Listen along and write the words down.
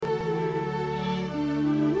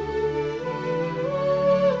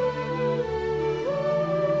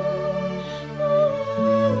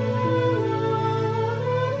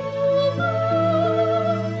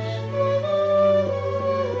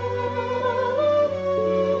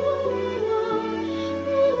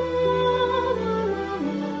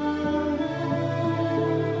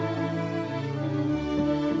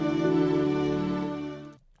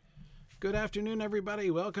afternoon, everybody.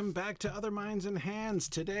 Welcome back to Other Minds and Hands.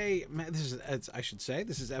 Today, this is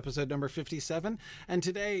episode number 57. And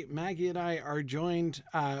today, Maggie and I are joined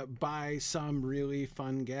by some really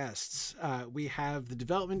fun guests. We have the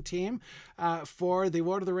development team for the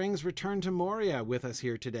Lord of the Rings Return to Moria with us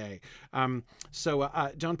here today. John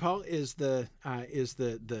Paul is the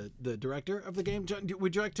director of the game. John,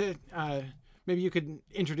 would you like to maybe you could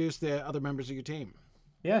introduce the other members of your team?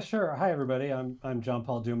 Yeah, sure. Hi, everybody. I'm John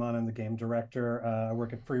Paul Dumont. I'm the game director. I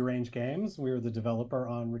work at Free Range Games. We are the developer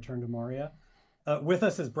on Return to Moria. With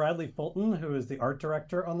us is Bradley Fulton, who is the art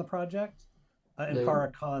director on the project, and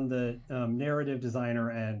Farah Khan, the narrative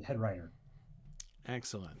designer and head writer.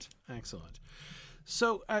 Excellent.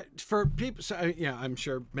 So for people, I'm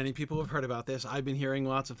sure many people have heard about this. I've been hearing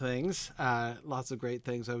lots of things, lots of great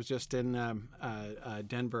things. I was just in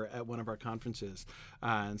Denver at one of our conferences,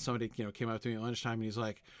 and somebody came up to me at lunchtime and he's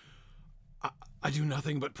like, I do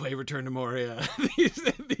nothing but play Return to Moria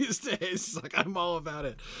these days. It's like, I'm all about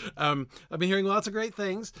it. I've been hearing lots of great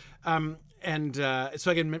things. So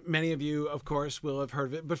again, many of you, of course, will have heard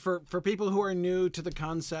of it. But for people who are new to the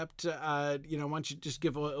concept, why don't you just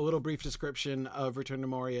give a little brief description of Return to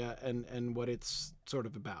Moria and what it's sort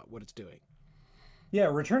of about, what it's doing. Yeah,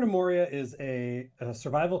 Return to Moria is a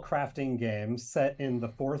survival crafting game set in the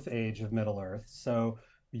Fourth Age of Middle-earth. So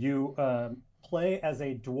you play as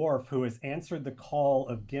a dwarf who has answered the call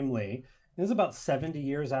of Gimli. This is about 70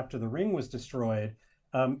 years after the ring was destroyed.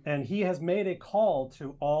 And he has made a call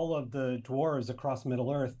to all of the dwarves across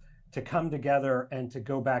Middle-earth to come together and to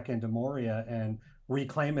go back into Moria and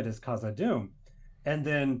reclaim it as Khazad-dûm. And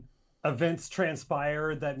then events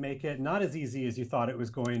transpire that make it not as easy as you thought it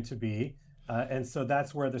was going to be. And so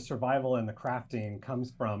that's where the survival and the crafting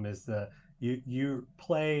comes from, is you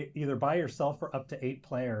play either by yourself or up to 8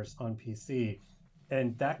 players on PC.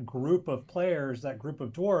 And that group of players, that group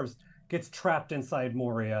of dwarves, gets trapped inside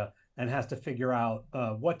Moria and has to figure out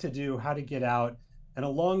what to do, how to get out, and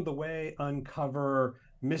along the way uncover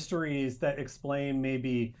mysteries that explain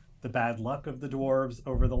maybe the bad luck of the dwarves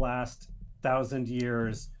over the last 1,000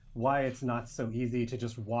 years, why it's not so easy to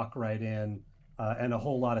just walk right in, and a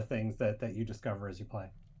whole lot of things that you discover as you play.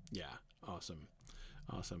 Yeah, awesome.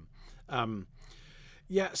 The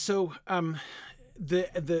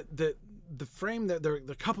frame, that there are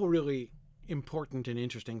a couple really important and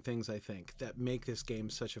interesting things, I think, that make this game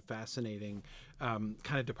such a fascinating kind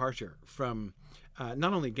of departure from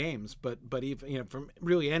not only games, but even from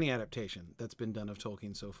really any adaptation that's been done of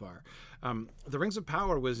Tolkien so far. The Rings of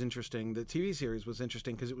Power was interesting. The TV series was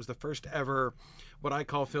interesting because it was the first ever, what I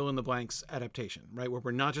call fill in the blanks adaptation, right? Where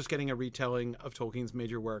we're not just getting a retelling of Tolkien's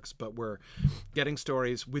major works, but we're getting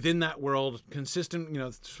stories within that world, consistent.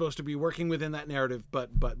 It's supposed to be working within that narrative,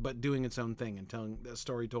 but doing its own thing and telling a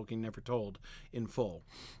story Tolkien never told in full.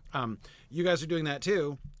 You guys are doing that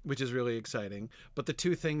too, which is really exciting. But the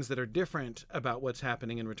two things that are different about what's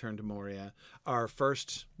happening in Return to Moria are,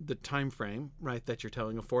 first, the time frame, right? That you're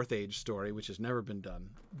telling a Fourth Age story, which has never been done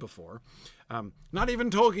before. Not even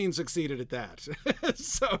Tolkien succeeded at that.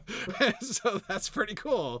 so that's pretty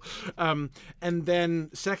cool. And then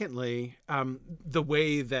secondly, the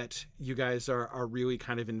way that you guys are really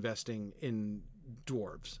kind of investing in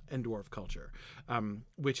dwarves and dwarf culture,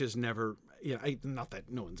 which is never, not that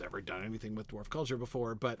no one's ever done anything with dwarf culture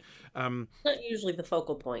before, but not usually the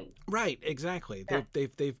focal point. Right, exactly. Yeah.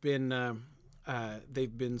 They've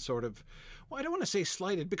been sort of, well, I don't want to say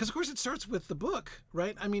slighted, because of course it starts with the book,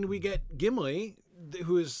 right? I mean, we get Gimli,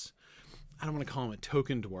 who is, I don't want to call him a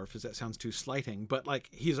token dwarf, because that sounds too slighting, but like,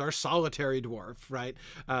 he's our solitary dwarf, right?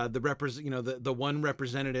 The one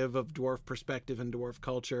representative of dwarf perspective and dwarf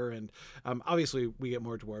culture. And obviously we get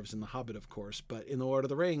more dwarves in The Hobbit, of course, but in The Lord of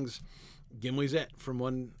the Rings, Gimli's it from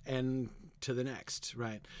one end to the next,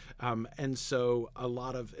 right? And so a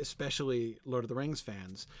lot of, especially Lord of the Rings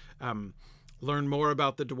fans, learn more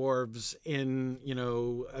about the dwarves in,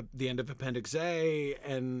 the end of Appendix A,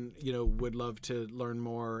 and, would love to learn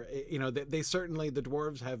more. They certainly, the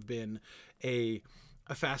dwarves have been a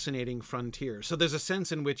fascinating frontier. So there's a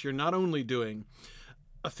sense in which you're not only doing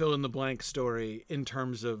a fill-in-the-blank story in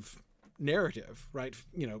terms of narrative, right?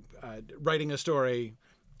 Writing a story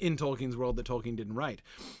in Tolkien's world that Tolkien didn't write,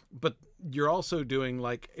 but you're also doing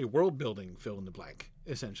like a world building fill in the blank,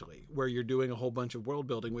 essentially, where you're doing a whole bunch of world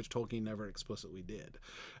building, which Tolkien never explicitly did.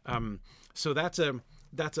 So that's a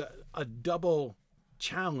double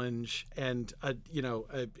challenge, and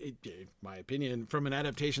in my opinion, from an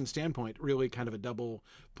adaptation standpoint, really kind of a double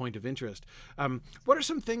point of interest. What are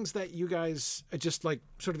some things that you guys, just like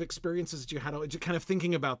sort of experiences that you had, just kind of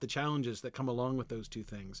thinking about the challenges that come along with those two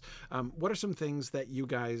things? What are some things that you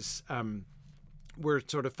guys we're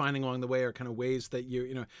sort of finding along the way are kind of ways that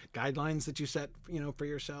guidelines that you set, for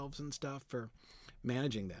yourselves and stuff for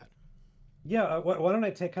managing that. Yeah, why don't I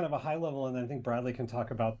take kind of a high level, and then I think Bradley can talk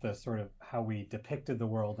about the sort of how we depicted the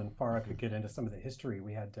world, and Farah could get into some of the history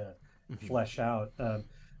we had to flesh out.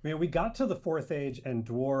 We got to the Fourth Age and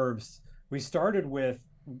dwarves. We started with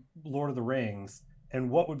Lord of the Rings and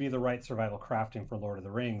what would be the right survival crafting for Lord of the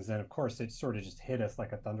Rings, and of course it sort of just hit us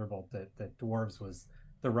like a thunderbolt that dwarves was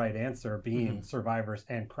the right answer, being survivors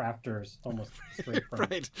and crafters, almost straight from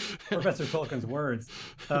Professor Tolkien's words.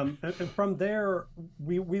 And from there,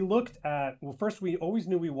 we looked at, well, first we always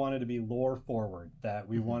knew we wanted to be lore forward, that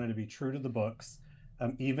we wanted to be true to the books,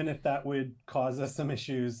 even if that would cause us some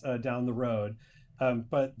issues down the road.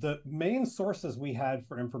 But the main sources we had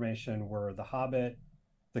for information were The Hobbit,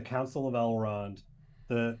 the Council of Elrond,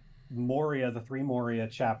 the Moria, the 3 Moria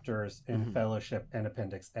chapters in Fellowship and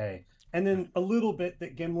Appendix A. And then a little bit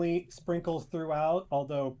that Gimli sprinkles throughout,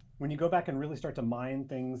 although when you go back and really start to mine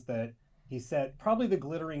things that he said, probably the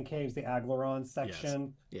Glittering Caves, the Aglarond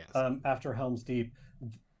section, after Helm's Deep,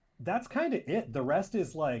 that's kind of it. The rest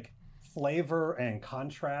is like flavor and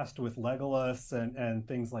contrast with Legolas and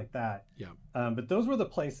things like that. Yeah. But those were the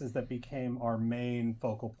places that became our main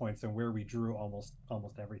focal points and where we drew almost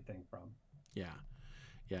everything from. Yeah.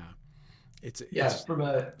 Yeah. It's from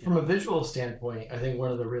a visual standpoint, I think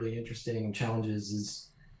one of the really interesting challenges is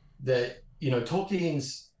that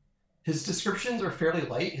Tolkien's his descriptions are fairly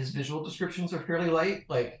light. His visual descriptions are fairly light.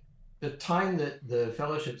 Like the time that the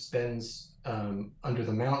Fellowship spends under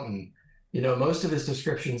the mountain, most of his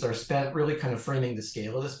descriptions are spent really kind of framing the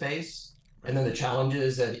scale of the space, and then the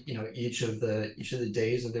challenges at each of the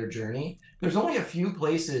days of their journey. There's only a few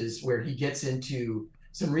places where he gets into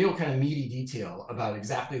some real kind of meaty detail about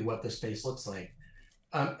exactly what the space looks like.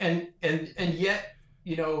 And yet,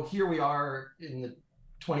 here we are in the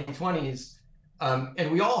 2020s,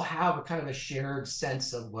 and we all have a kind of a shared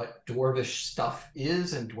sense of what dwarvish stuff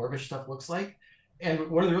is and dwarvish stuff looks like.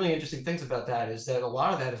 And one of the really interesting things about that is that a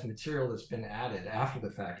lot of that is material that's been added after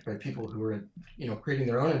the fact by people who are, creating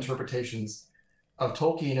their own interpretations of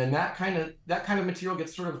Tolkien. And that kind of material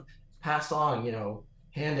gets sort of passed on,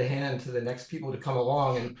 hand to hand to the next people to come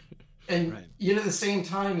along, and right. At the same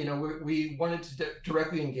time, we wanted to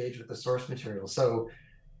directly engage with the source material. So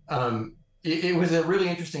it was a really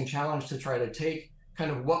interesting challenge to try to take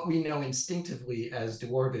kind of what we know instinctively as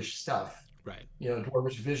dwarvish stuff, right?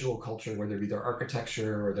 Dwarvish visual culture, whether it be their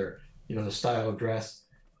architecture or their the style of dress,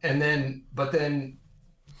 but then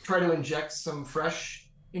try to inject some fresh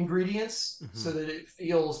ingredients so that it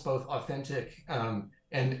feels both authentic and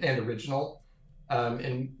original.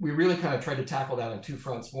 And we really kind of tried to tackle that on two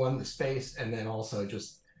fronts. One, the space, and then also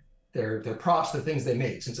just their props, the things they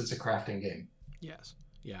make, since it's a crafting game. Yes.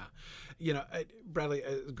 Yeah. Bradley,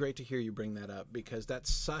 it's great to hear you bring that up, because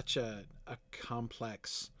that's such a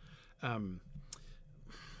complex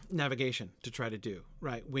navigation to try to do,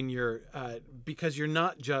 right? When you're because you're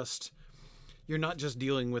not just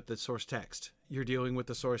dealing with the source text. You're dealing with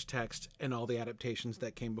the source text and all the adaptations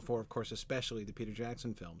that came before, of course, especially the Peter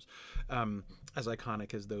Jackson films, as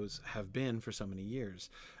iconic as those have been for so many years.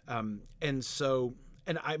 I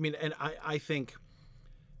think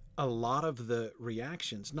a lot of the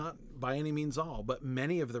reactions, not by any means all, but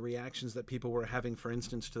many of the reactions that people were having, for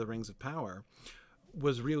instance, to the Rings of Power,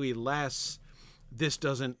 was really less, this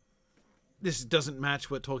doesn't match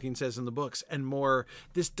what Tolkien says in the books, and more,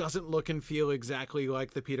 this doesn't look and feel exactly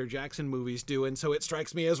like the Peter Jackson movies do, and so it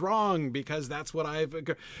strikes me as wrong because that's what I've,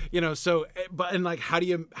 how do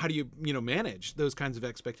you manage those kinds of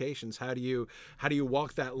expectations? How do you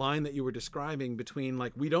walk that line that you were describing between,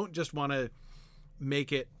 like, we don't just want to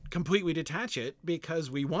make it completely detach it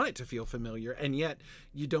because we want it to feel familiar, and yet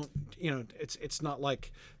you don't, it's not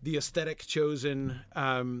like the aesthetic chosen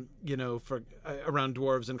for around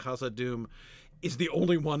dwarves and Khazad-dûm is the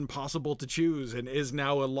only one possible to choose and is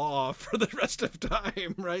now a law for the rest of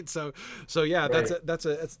time, right? So yeah, right.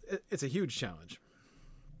 It's a huge challenge.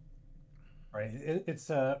 Right.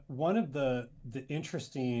 It's one of the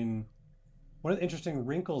interesting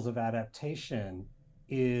wrinkles of adaptation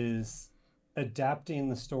is adapting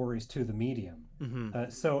the stories to the medium.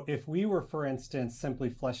 So if we were, for instance, simply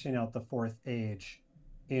fleshing out the Fourth Age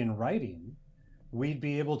in writing, we'd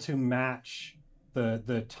be able to match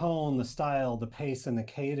the tone, the style, the pace, and the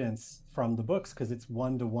cadence from the books, because it's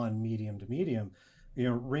one-to-one, medium to medium.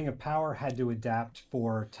 Ring of Power had to adapt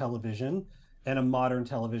for television and a modern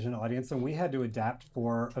television audience, and we had to adapt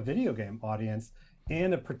for a video game audience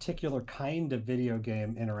and a particular kind of video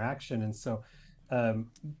game interaction. And so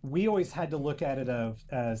we always had to look at it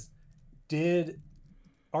as did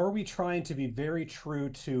are we trying to be very true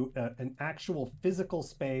to an actual physical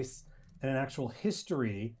space and an actual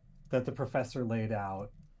history that the professor laid out?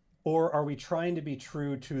 Or are we trying to be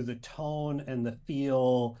true to the tone and the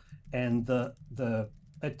feel and the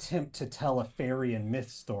attempt to tell a fairy and myth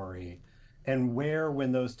story? And where,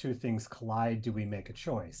 when those two things collide, do we make a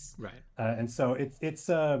choice? Right. And so it's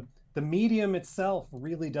the medium itself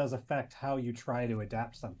really does affect how you try to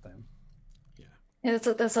adapt something. Yeah,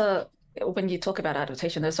 there's a when you talk about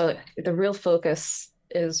adaptation, the real focus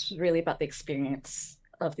is really about the experience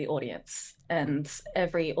of the audience, and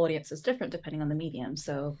every audience is different depending on the medium.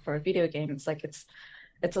 So for a video game, it's like it's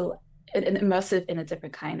an immersive in a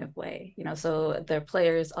different kind of way, you know. So their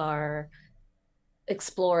players are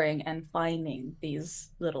exploring and finding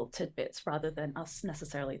these little tidbits rather than us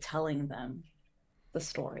necessarily telling them the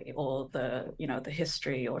story or the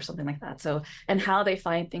history or something like that. So, and how they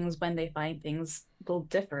find things, when they find things, will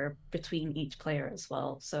differ between each player as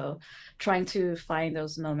well. So trying to find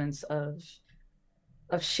those moments of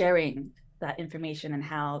sharing that information and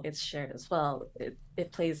how it's shared as well,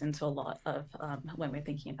 it plays into a lot of when we're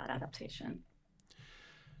thinking about adaptation.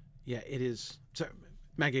 Yeah, it is. So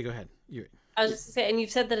Maggie, go ahead. I was just gonna say, and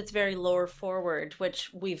you've said that it's very lore forward,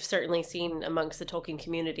 which we've certainly seen amongst the Tolkien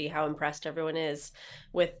community, how impressed everyone is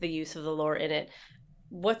with the use of the lore in it.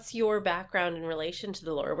 What's your background in relation to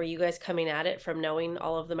the lore? Were you guys coming at it from knowing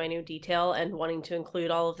all of the minute detail and wanting to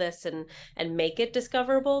include all of this and make it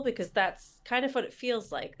discoverable? Because that's kind of what it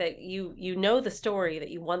feels like, that you know the story that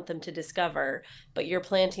you want them to discover, but you're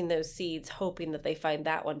planting those seeds hoping that they find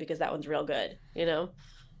that one because that one's real good, you know?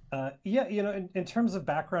 Yeah, in terms of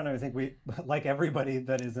background, I think we, like everybody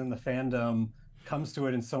that is in the fandom, comes to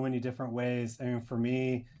it in so many different ways. I mean, for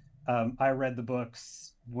me, I read the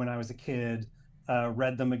books when I was a kid,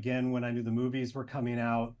 read them again when I knew the movies were coming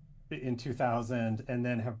out in 2000, and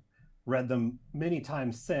then have read them many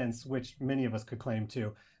times since, which many of us could claim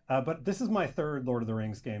to. But this is my third Lord of the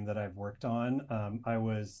Rings game that I've worked on. I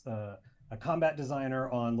was a combat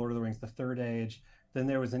designer on Lord of the Rings: The Third Age. Then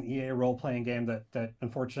there was an EA role-playing game that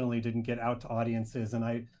unfortunately didn't get out to audiences, and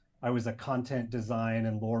I was a content design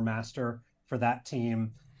and lore master for that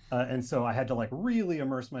team, and so I had to like really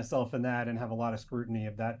immerse myself in that and have a lot of scrutiny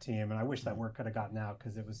of that team. And I wish that work could have gotten out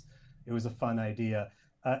because it was a fun idea.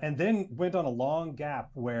 And then went on a long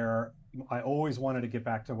gap where I always wanted to get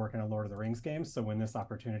back to working on Lord of the Rings games. So when this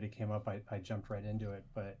opportunity came up, I jumped right into it.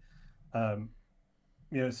 But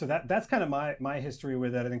so that's kind of my history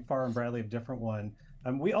with it. I think Farr and Bradley have a different one.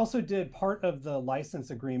 We also did part of the license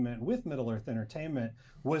agreement with Middle-earth Entertainment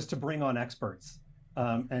was to bring on experts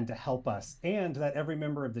and to help us, and that every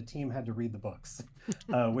member of the team had to read the books,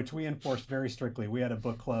 which we enforced very strictly. We had a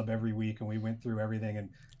book club every week, and we went through everything, and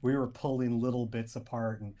we were pulling little bits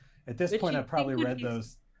apart. And at this point, I probably read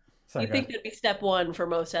those. Sorry, you think that'd be step one for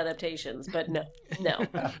most adaptations, but no.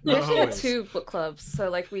 We actually had two book clubs. So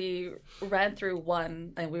like we ran through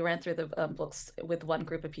one, and we ran through the books with one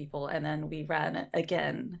group of people, and then we ran it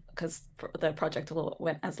again because the project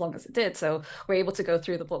went as long as it did. So we're able to go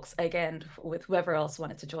through the books again with whoever else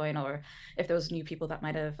wanted to join, or if there was new people that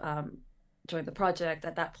might have joined the project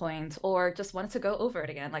at that point, or just wanted to go over it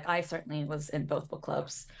again. Like I certainly was in both book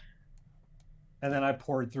clubs. And then I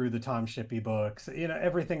poured through the Tom Shippey books,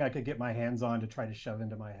 everything I could get my hands on to try to shove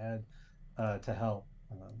into my head to help.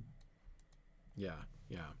 Yeah.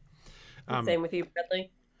 Same with you,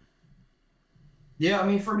 Bradley? Yeah, I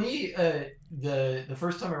mean, for me, the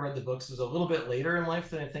first time I read the books was a little bit later in life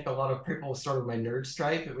than I think a lot of people started my nerd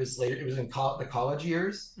stripe. It was later. It was in the college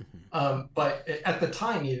years. Mm-hmm. But at the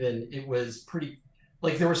time, even, it was pretty...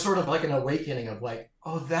 like there was sort of like an awakening of like,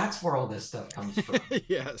 oh, that's where all this stuff comes from.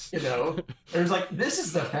 Yes. There's like, this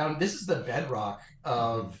is the bedrock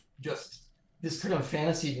of just this kind of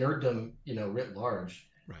fantasy nerddom, writ large.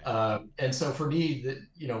 Right. And so for me,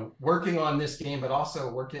 working on this game, but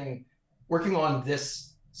also working on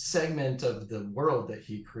this segment of the world that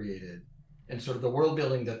he created and sort of the world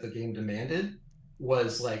building that the game demanded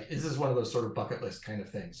was like, this is one of those sort of bucket list kind of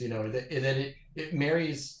things, that it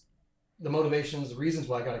marries the motivations, the reasons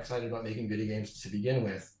why I got excited about making video games to begin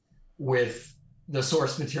with the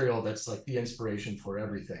source material that's like the inspiration for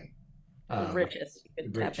everything. The richest you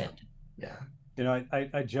could tap into. Yeah.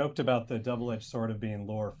 I joked about the double-edged sword of being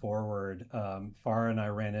lore forward. Farr and I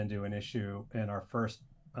ran into an issue in our first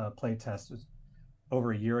play test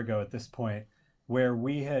over a year ago at this point, where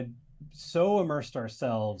we had so immersed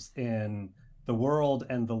ourselves in the world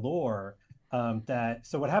and the lore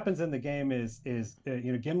So what happens in the game is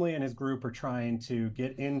Gimli and his group are trying to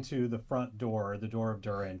get into the front door, the door of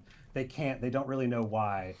Durin. They can't. They don't really know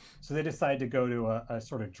why. So they decide to go to a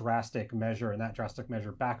sort of drastic measure, and that drastic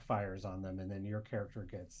measure backfires on them, and then your character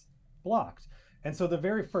gets blocked. And so the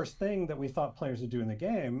very first thing that we thought players would do in the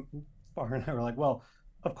game, Farr and I were like, well,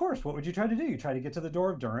 of course, what would you try to do? You try to get to the door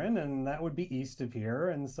of Durin, and that would be east of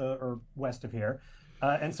here, or west of here.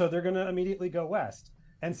 And so they're going to immediately go west.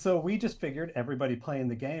 And so we just figured everybody playing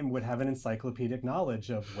the game would have an encyclopedic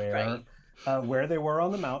knowledge of where they were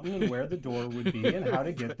on the mountain and where the door would be and how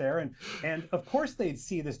to get there. And of course they'd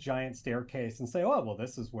see this giant staircase and say, oh, well,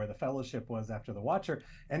 this is where the Fellowship was after the Watcher.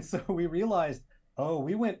 And so we realized, oh,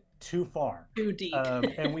 we went too far. Too deep.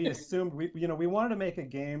 And we assumed, we wanted to make a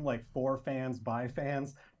game like for fans, by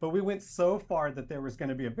fans, but we went so far that there was going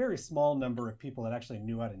to be a very small number of people that actually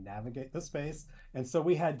knew how to navigate the space. And so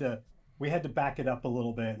we had to back it up a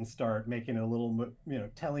little bit and start making it a little,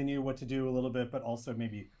 telling you what to do a little bit, but also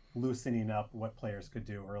maybe loosening up what players could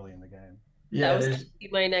do early in the game. Yeah, that was going to be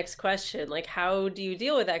my next question. Like, how do you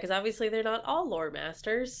deal with that? Because obviously they're not all lore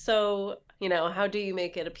masters. So, how do you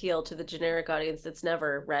make it appeal to the generic audience that's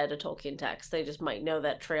never read a Tolkien text? They just might know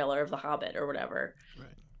that trailer of The Hobbit or whatever.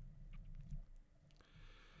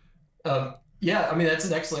 Right. Yeah, I mean, that's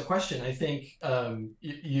an excellent question. I think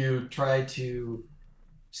you try to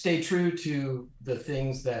stay true to the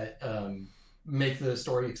things that make the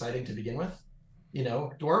story exciting to begin with.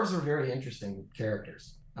 Dwarves are very interesting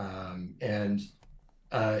characters.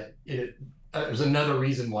 There's another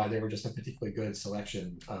reason why they were just a particularly good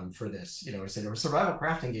selection for this. I said, a survival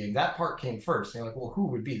crafting game, that part came first. And you're like, well, who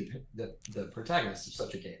would be the protagonist of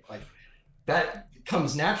such a game? Like, that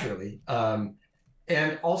comes naturally.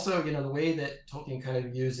 And also, the way that Tolkien kind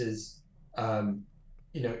of uses,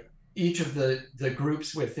 each of the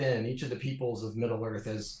groups within, each of the peoples of Middle-earth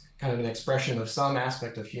as kind of an expression of some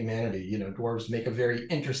aspect of humanity. Dwarves make a very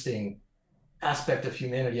interesting aspect of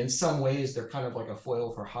humanity. In some ways, they're kind of like a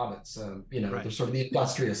foil for hobbits. Right. They're sort of the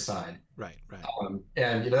industrious side. Right.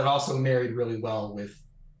 And that also married really well with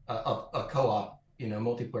a co-op,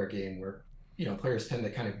 multiplayer game where, players tend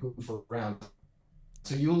to kind of goof around.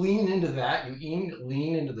 So you lean into that,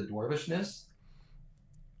 lean into the dwarvishness,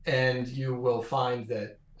 and you will find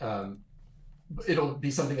that it'll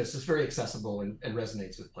be something that's just very accessible and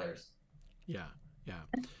resonates with players. Yeah.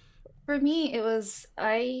 For me, it was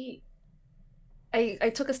I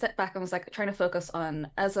took a step back and was like trying to focus on,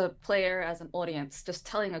 as a player, as an audience, just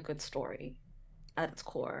telling a good story at its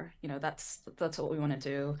core. That's what we want to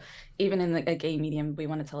do. Even in a game medium, we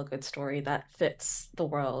want to tell a good story that fits the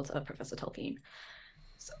world of Professor Tolkien.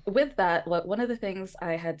 So with that, one of the things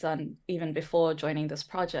I had done even before joining this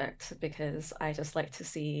project, because I just like to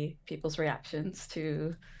see people's reactions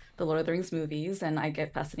to the Lord of the Rings movies, and I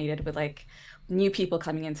get fascinated with like new people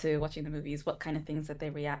coming into watching the movies, what kind of things that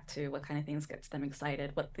they react to, what kind of things gets them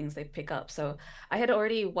excited, what things they pick up. So I had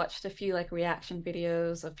already watched a few like reaction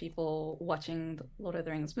videos of people watching the Lord of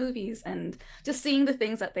the Rings movies and just seeing the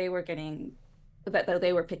things that they were getting, that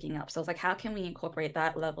they were picking up. So I was like, how can we incorporate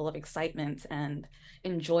that level of excitement and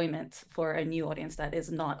enjoyment for a new audience that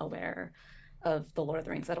is not aware of the Lord of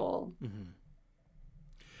the Rings at all? Mm-hmm.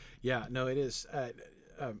 Yeah, no, it is.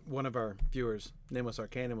 One of our viewers, Nameless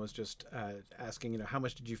Arcanum, was just asking, how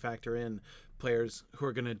much did you factor in players who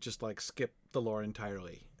are going to just like skip the lore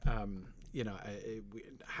entirely? How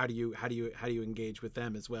do you engage with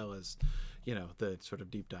them as well as, the sort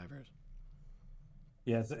of deep divers?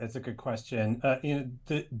 Yeah, it's a good question.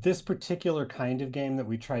 This particular kind of game that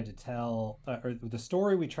we tried to tell, or the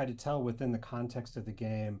story we tried to tell within the context of the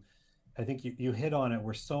game, I think you hit on it,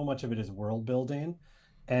 where so much of it is world building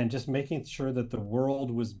and just making sure that the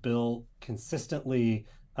world was built consistently,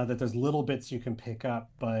 that there's little bits you can pick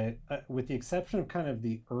up. But with the exception of kind of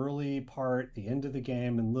the early part, the end of the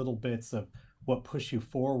game, and little bits of what push you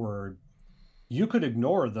forward, you could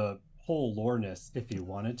ignore the whole loreness if you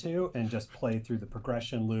wanted to and just play through the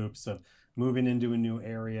progression loops of moving into a new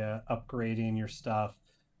area, upgrading your stuff,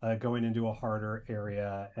 going into a harder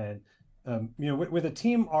area. And with a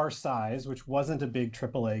team our size, which wasn't a big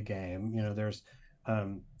AAA game,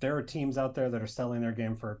 there are teams out there that are selling their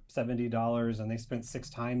game for $70 and they spent 6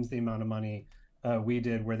 times the amount of money we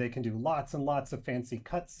did, where they can do lots and lots of fancy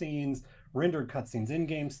cutscenes, rendered cutscenes,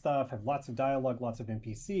 in-game stuff, have lots of dialogue, lots of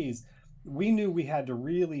NPCs. We knew we had to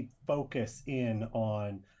really focus in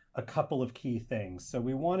on a couple of key things. So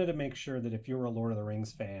we wanted to make sure that if you were a Lord of the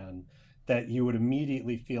Rings fan, that you would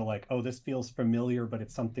immediately feel like, oh, this feels familiar, but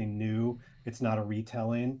it's something new. It's not a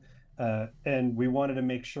retelling. And we wanted to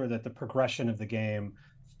make sure that the progression of the game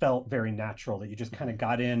felt very natural, that you just kind of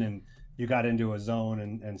got in and you got into a zone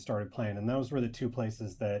and started playing. And those were the two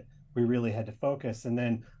places that we really had to focus. And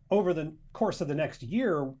then over the course of the next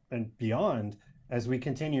year and beyond, as we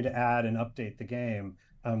continue to add and update the game,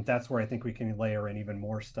 that's where I think we can layer in even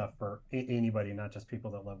more stuff for anybody, not just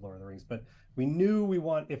people that love Lord of the Rings. But we knew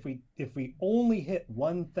if we only hit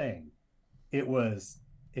one thing, it was,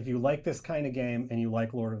 if you like this kind of game and you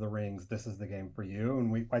like Lord of the Rings, this is the game for you.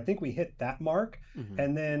 And I think we hit that mark. Mm-hmm.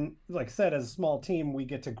 And then, like I said, as a small team, we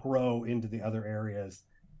get to grow into the other areas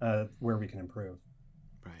where we can improve.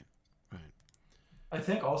 Right. I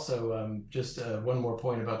think also just one more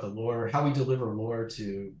point about the lore, how we deliver lore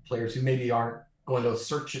to players who maybe aren't going to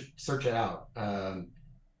search it out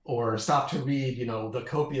or stop to read, the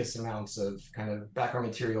copious amounts of kind of background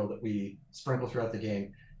material that we sprinkle throughout the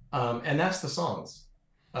game. And that's the songs.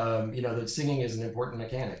 That singing is an important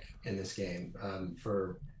mechanic in this game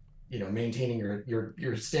for, maintaining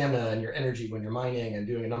your stamina and your energy when you're mining and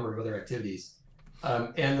doing a number of other activities.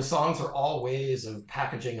 And the songs are all ways of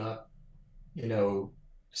packaging up,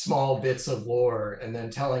 small bits of lore and then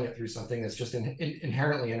telling it through something that's just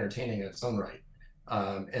inherently entertaining in its own right.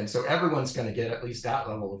 And so everyone's going to get at least that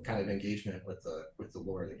level of kind of engagement with the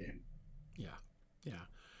lore of the game. Yeah.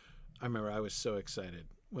 I remember I was so excited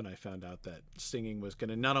when I found out that singing was going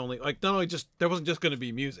to not only just, there wasn't just going to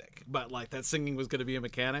be music, but like that singing was going to be a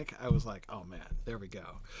mechanic. I was like, oh man, there we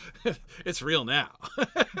go. It's real now.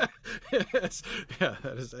 It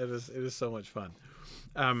is so much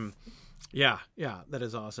fun. Yeah, that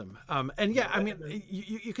is awesome. And yeah, I mean,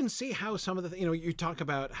 you can see how some of the, you talk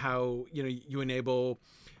about how, you enable,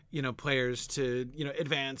 players to,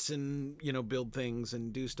 advance and, build things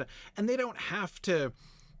and do stuff, and they don't have to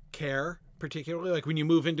care particularly, like when you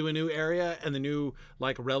move into a new area and the new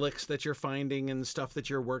like relics that you're finding and stuff that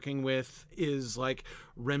you're working with is like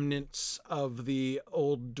remnants of the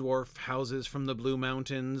old dwarf houses from the Blue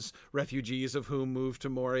Mountains, refugees of whom moved to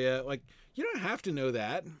Moria. Like, you don't have to know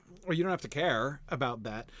that, or you don't have to care about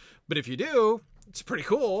that, but if you do, it's pretty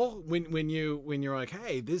cool when you're like,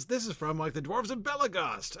 hey, this is from like the dwarves of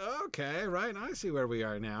Belagost. Okay, right, I see where we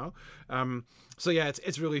are now. So yeah,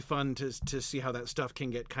 it's really fun to see how that stuff can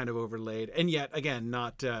get kind of overlaid, and yet again,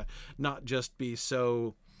 not just be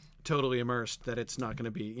so totally immersed that it's not going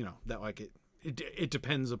to be, that like it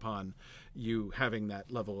depends upon you having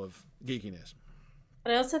that level of geekiness.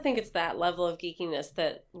 And I also think it's that level of geekiness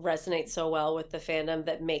that resonates so well with the fandom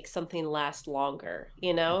that makes something last longer,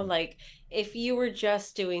 Mm-hmm. Like if you were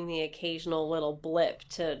just doing the occasional little blip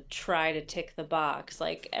to try to tick the box,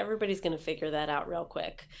 like everybody's going to figure that out real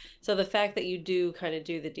quick. So the fact that you do kind of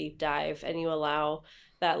do the deep dive and you allow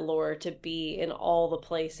that lore to be in all the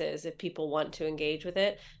places if people want to engage with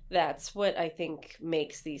it, that's what I think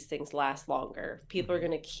makes these things last longer. People are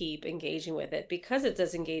going to keep engaging with it because it's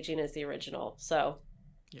as engaging as the original. So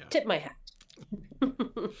yeah. Tip my hat.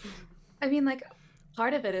 I mean, like,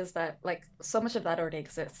 part of it is that, like, so much of that already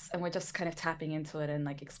exists, and we're just kind of tapping into it and,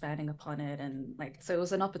 like, expanding upon it. And, like, so it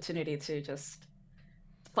was an opportunity to just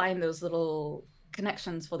find those little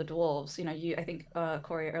connections for the dwarves. I think,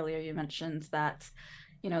 Corey, earlier you mentioned that,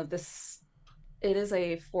 it is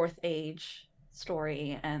a fourth age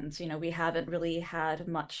story, and we haven't really had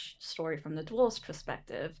much story from the dwarves'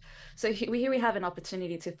 perspective, so here we have an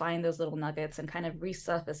opportunity to find those little nuggets and kind of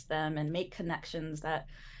resurface them and make connections that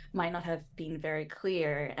might not have been very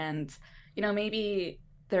clear. And maybe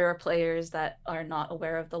there are players that are not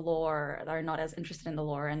aware of the lore, that are not as interested in the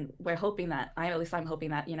lore, and we're hoping that, I'm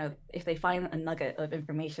hoping that if they find a nugget of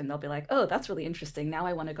information, they'll be like, oh, that's really interesting, now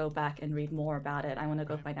I want to go back and read more about it, I want to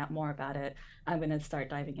go find out more about it, I'm going to start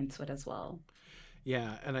diving into it as well.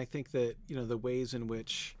 Yeah, and I think that, the ways in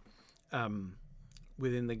which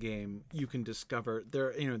within the game you can discover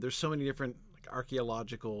there's so many different like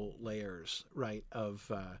archaeological layers, right,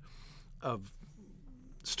 of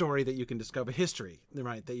story that you can discover, history,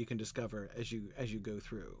 right, that you can discover as you go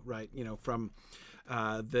through, right, from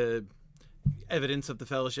the evidence of the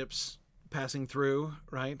fellowships passing through,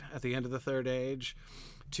 right, at the end of the Third Age,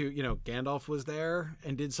 to Gandalf was there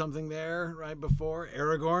and did something there right before.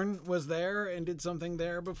 Aragorn was there and did something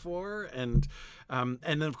there before, and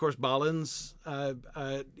then of course Balin's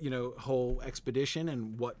whole expedition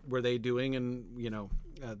and what were they doing, and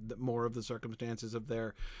more of the circumstances of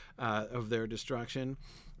their destruction.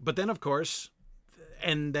 But then of course,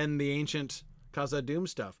 and then the ancient Khazad-dûm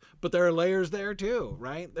stuff. But there are layers there too,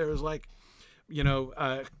 right? There's like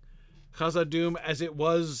Khazad-dûm as it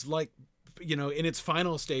was like in its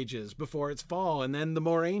final stages before its fall, and then the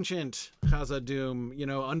more ancient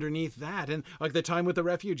Khazad-dûm, underneath that, and like the time with the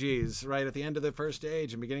refugees, right, at the end of the First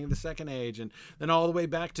Age and beginning of the Second Age, and then all the way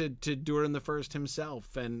back to Durin the First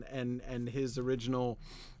himself and his original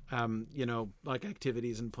you know, like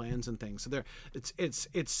activities and plans and things. So there,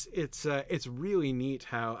 it's really neat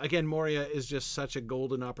how, again, Moria is just such a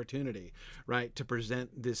golden opportunity, right, to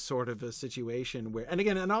present this sort of a situation where, and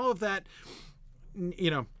again, and all of that,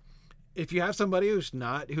 you know, if you have somebody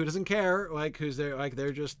who doesn't care, like who's there, like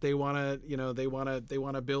they're just, they want to, you know, they want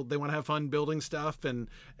to build, they want to have fun building stuff and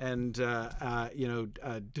you know,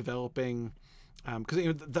 developing, because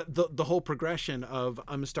you know, the whole progression of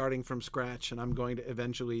I'm starting from scratch and I'm going to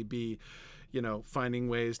eventually be, you know, finding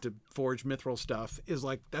ways to forge mithril stuff is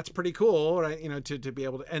like, that's pretty cool, right? You know, to be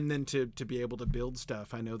able to, and then to be able to build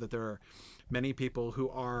stuff. I know that there are many people who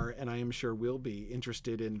are, and I am sure will be,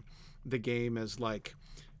 interested in the game as like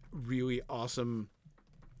really awesome,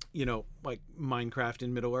 you know, like Minecraft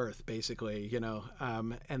in Middle Earth, basically, you know,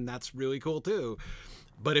 and that's really cool too.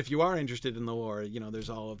 But if you are interested in the lore, you know, there's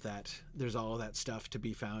all of that stuff to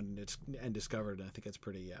be found and discovered. And I think it's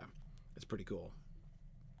pretty cool.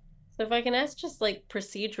 So if I can ask, just like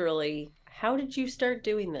procedurally, how did you start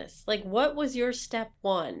doing this? Like, what was your step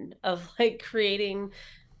one of like creating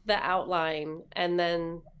the outline and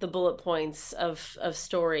then the bullet points of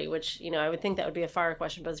story, which, you know, I would think that would be a fire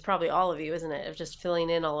question, but it's probably all of you, isn't it? Of just filling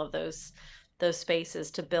in all of those spaces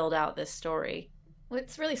to build out this story. Well,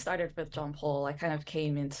 it's really started with John Paul. I kind of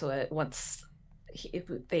came into it once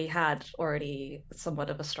they had already somewhat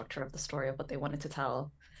of a structure of the story of what they wanted to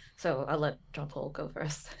tell. So I'll let John Paul go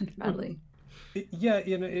first. Bradley. Yeah,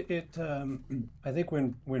 you know, I think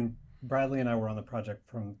when Bradley and I were on the project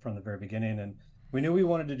from the very beginning, and we knew we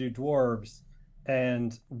wanted to do dwarves,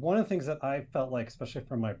 and one of the things that I felt like, especially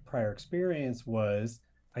from my prior experience, was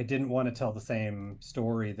I didn't want to tell the same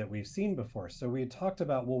story that we've seen before. So we had talked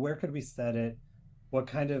about, well, where could we set it? What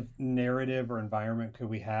kind of narrative or environment could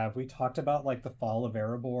we have? We talked about like the fall of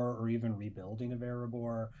Erebor or even rebuilding of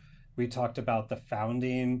Erebor. We talked about the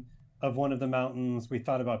founding of one of the mountains. We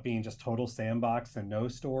thought about being just total sandbox and no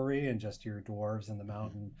story and just your dwarves in the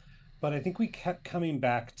mountain. But I think we kept coming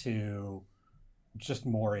back to just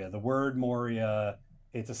Moria. The word Moria,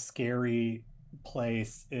 it's a scary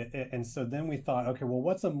place. And so then we thought, okay, well,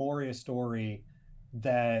 what's a Moria story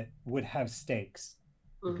that would have stakes?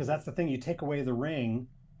 Because that's the thing, you take away the ring,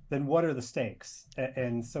 then what are the stakes?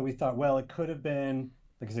 And so we thought, well, it could have been,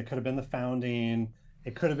 because it could have been the founding,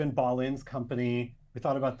 it could have been Balin's company. We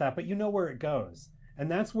thought about that, but you know where it goes.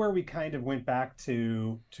 And that's where we kind of went back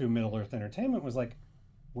to Middle Earth Entertainment, was like,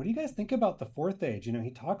 what do you guys think about the Fourth Age? You know,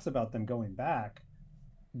 he talks about them going back.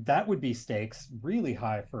 That would be stakes really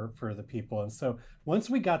high for the people. And so once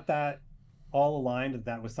we got that all aligned,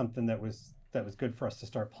 that was something that was good for us to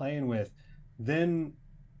start playing with, then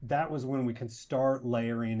that was when we can start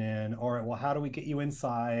layering in, all right, well, how do we get you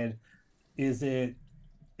inside? Is it,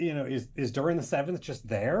 you know, is Durin the Seventh just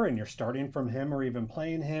there and you're starting from him or even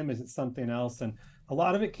playing him? Is it something else? And a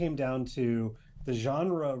lot of it came down to the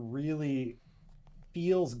genre really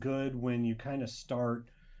feels good when you kind of start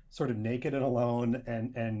sort of naked and alone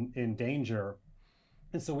and in danger.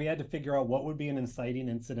 And so we had to figure out what would be an inciting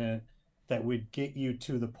incident that would get you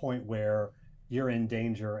to the point where you're in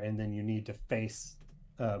danger and then you need to face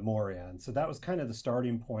Moria. And so that was kind of the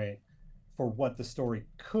starting point for what the story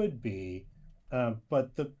could be.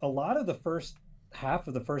 But a lot of the first half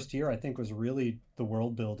of the first year, I think, was really the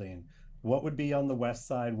world building. What would be on the west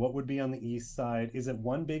side? What would be on the east side? Is it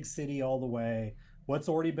one big city all the way? What's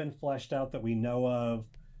already been fleshed out that we know of?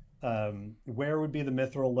 Where would be the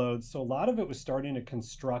mithril loads? So a lot of it was starting to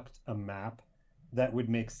construct a map that would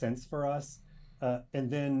make sense for us.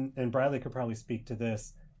 And Bradley could probably speak to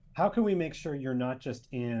this. How can we make sure you're not just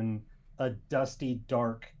in a dusty,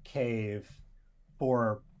 dark cave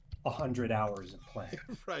for 100 hours of play?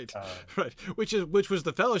 Right. Which was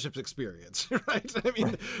the Fellowship's experience, right? I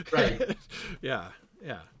mean, right. Yeah.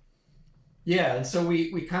 And so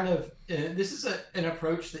we kind of, this is an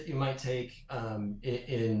approach that you might take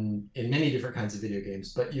in many different kinds of video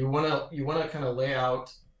games, but you want to kind of lay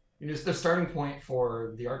out, you know, the starting point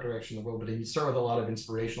for the art direction of the world, but you start with a lot of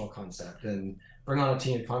inspirational concept and bring on a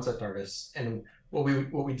team of concept artists. And what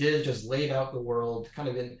we did is just laid out the world kind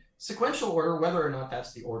of in sequential order, whether or not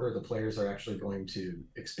that's the order the players are actually going to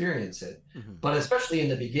experience it. Mm-hmm. But especially in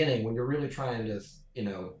the beginning, when you're really trying to, you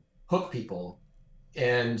know, hook people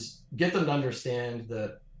and get them to understand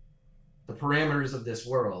the parameters of this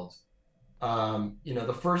world, you know,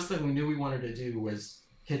 the first thing we knew we wanted to do was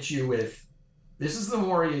hit you with, this is the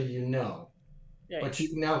Moria you know, but you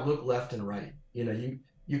can now look left and right. You know,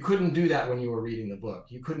 you couldn't do that when you were reading the book.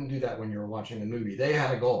 You couldn't do that when you were watching the movie. They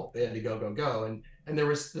had a goal. They had to go. And there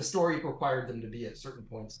was, the story required them to be at certain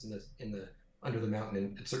points in the under the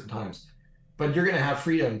mountain at certain times. But you're going to have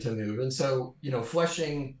freedom to move. And so, you know,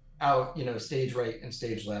 fleshing out, stage right and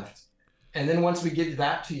stage left. And then once we give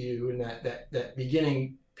that to you in that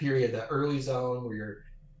beginning period, that early zone where you're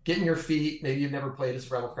getting your feet, maybe you've never played a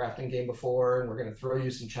survival crafting game before, and we're going to throw you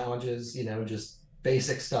some challenges, just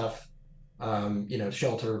basic stuff,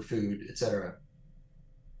 shelter, food, etc.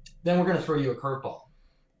 Then we're going to throw you a curveball,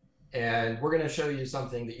 and we're going to show you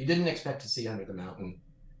something that you didn't expect to see under the mountain.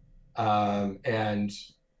 And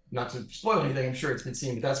not to spoil anything, I'm sure it's been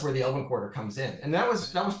seen, but that's where the Elven Quarter comes in. And that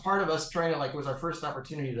was part of us trying to, it was our first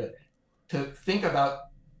opportunity to think about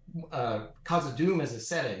Khazad-dûm as a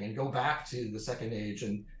setting and go back to the Second Age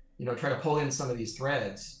and, try to pull in some of these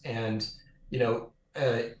threads. And,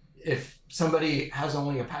 if somebody has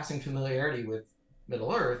only a passing familiarity with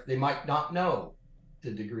Middle-earth, they might not know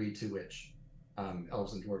the degree to which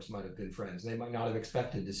elves and dwarves might have been friends. They might not have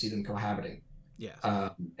expected to see them cohabiting. Yes.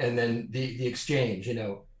 And then the exchange,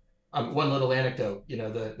 one little anecdote,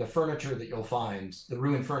 the furniture that you'll find, the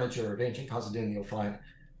ruined furniture of ancient Khazad-dûm you'll find,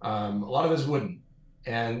 a lot of it is wooden,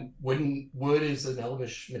 and wood is an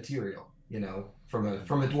elvish material. From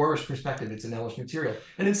a dwarvish perspective, it's an elvish material,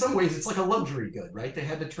 and in some ways, it's like a luxury good, right? They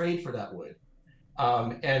had to trade for that wood,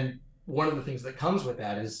 and one of the things that comes with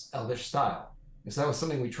that is elvish style. And so that was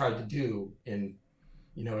something we tried to do in,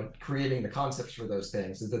 creating the concepts for those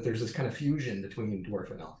things, is that there's this kind of fusion between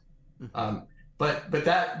dwarf and elf. Mm-hmm. But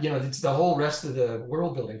that, it's the whole rest of the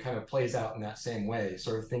world building kind of plays out in that same way,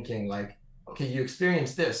 sort of thinking like, okay, you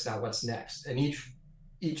experienced this, now what's next? And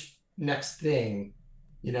each next thing,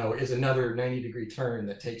 is another 90-degree turn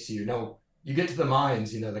that takes you. You get to the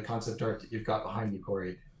mines, the concept art that you've got behind you,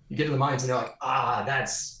 Corey. You get to the mines and you're like,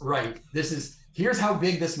 that's right. Here's how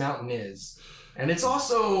big this mountain is. And it's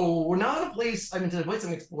also not a place, it's a place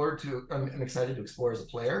I'm excited to explore as a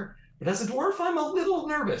player. But as a dwarf, I'm a little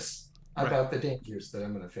nervous about the dangers that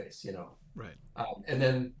I'm going to face, Right. And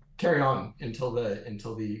then carry on until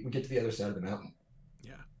we get to the other side of the mountain.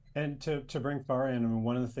 And to bring Farah in,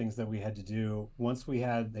 one of the things that we had to do once we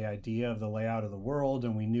had the idea of the layout of the world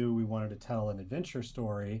and we knew we wanted to tell an adventure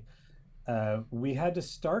story, we had to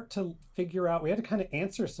start to figure out, we had to kind of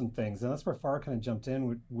answer some things. And that's where Farah kind of jumped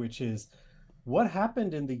in, which is what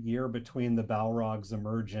happened in the year between the Balrog's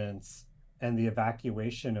emergence and the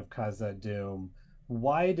evacuation of Khazad-dûm.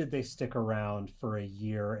 Why did they stick around for a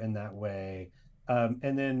year in that way?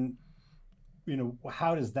 And then,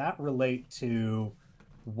 how does that relate to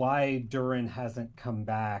why Durin hasn't come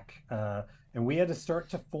back? And we had to start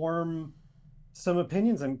to form some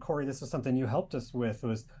opinions. And Corey, this is something you helped us with,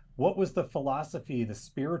 was what was the philosophy, the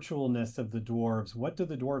spiritualness of the dwarves? What do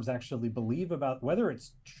the dwarves actually believe about, whether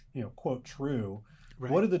it's, quote, true?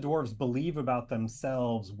 Right. What do the dwarves believe about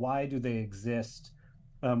themselves? Why do they exist?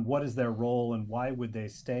 What is their role, and why would they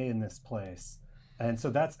stay in this place? And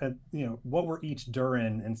so that's, what were each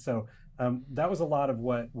Durin? And so that was a lot of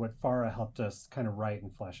what Farah helped us kind of write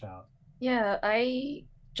and flesh out. Yeah, I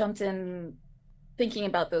jumped in thinking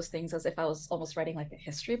about those things as if I was almost writing like a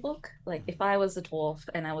history book. Like if I was a dwarf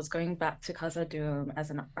and I was going back to Khazad-dûm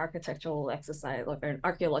as an architectural exercise, or an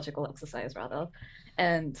archaeological exercise rather,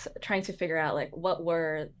 and trying to figure out what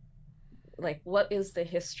is the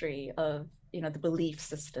history of, the belief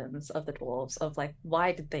systems of the dwarves, of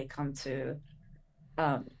why did they come to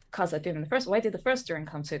Khazad-dûm in the first? Why did the first Durin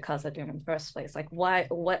come to Khazad-dûm in the first place?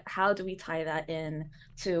 How do we tie that in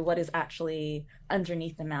to what is actually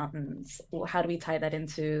underneath the mountains? How do we tie that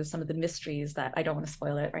into some of the mysteries that, I don't want to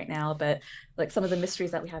spoil it right now, but some of the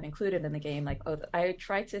mysteries that we have included in the game? I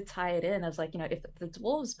tried to tie it in as if the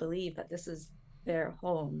dwarves believe that this is their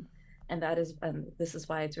home, and this is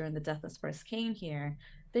why Durin the Deathless first came here,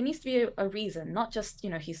 there needs to be a reason, not just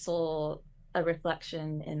he saw a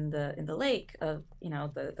reflection in the lake of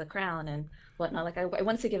the crown and whatnot. I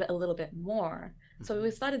wanted to give it a little bit more. So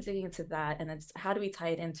we started digging into that, and then how do we tie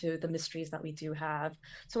it into the mysteries that we do have?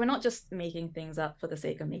 So we're not just making things up for the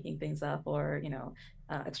sake of making things up, or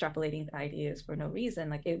extrapolating ideas for no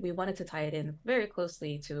reason. We wanted to tie it in very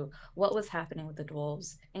closely to what was happening with the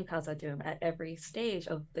dwarves in Khazad-dûm at every stage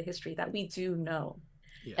of the history that we do know.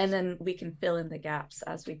 Yes. And then we can fill in the gaps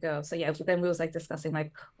as we go. So then we was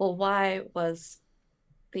discussing why was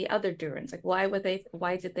the other Durins,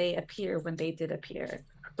 why did they appear when they did appear?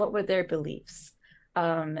 What were their beliefs?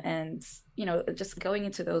 And just going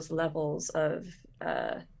into those levels of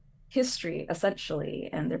history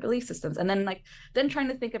essentially, and their belief systems, and then trying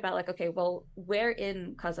to think about okay, well, where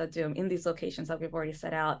in Khazad-dûm, in these locations that we've already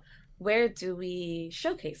set out, where do we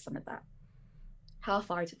showcase some of that? How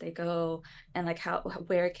far did they go, and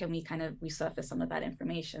where can we kind of resurface some of that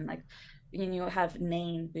information? You have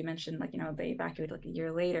Nain, we mentioned they evacuated a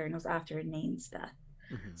year later, and it was after Nain's death.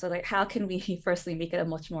 So like, how can we firstly make it a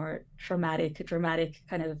much more dramatic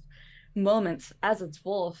kind of moment as a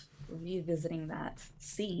dwarf revisiting that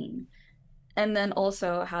scene? And then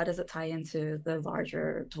also, how does it tie into the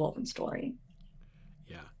larger dwarven story?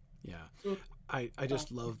 Yeah. I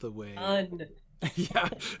just love the way. Yeah.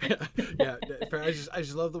 I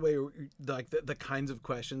just love the way, like the kinds of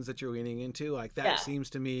questions that you're leaning into. Like that seems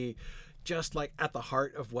to me just like at the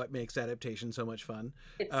heart of what makes adaptation so much fun.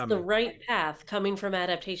 It's the right path coming from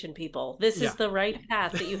adaptation people. This is the right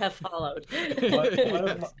path that you have followed.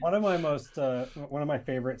 One of my most one of my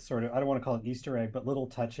favorite sort of, I don't want to call it Easter egg, but little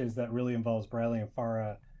touches that really involves Briley and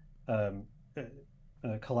Farah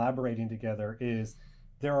collaborating together is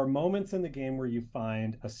there are moments in the game where you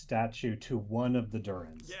find a statue to one of the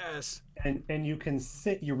Durins. Yes. And you can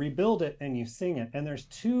you rebuild it and you sing it. And there's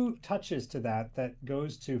two touches to that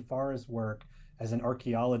goes to Farah's work as an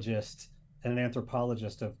archaeologist and an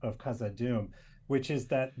anthropologist of Khazad-dûm, which is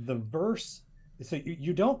that the verse, so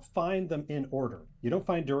you don't find them in order. You don't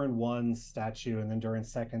find Durin 1's statue and then Durin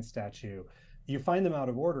 2nd statue. You find them out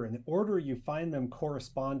of order. And the order you find them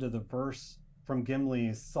correspond to the verse from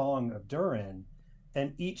Gimli's Song of Durin.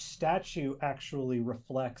 And each statue actually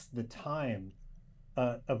reflects the time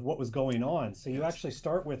of what was going on. So you actually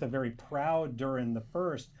start with a very proud Durin the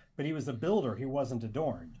First, but he was a builder, he wasn't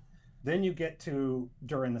adorned. Then you get to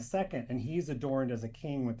Durin the Second, and he's adorned as a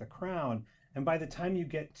king with the crown. And by the time you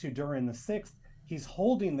get to Durin the Sixth, he's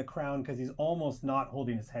holding the crown because he's almost not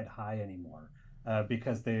holding his head high anymore,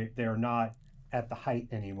 because they're not at the height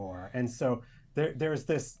anymore. And so there's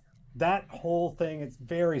that whole thing. It's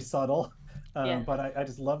very subtle. But I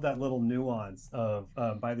just love that little nuance of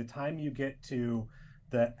by the time you get to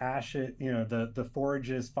the ash, the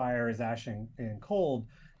forage's fire is ash and cold,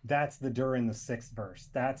 that's the Durin the Sixth verse.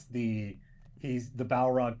 That's the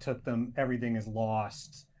Balrog took them, everything is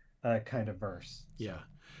lost kind of verse. Yeah.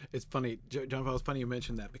 It's funny, John Paul, it's funny you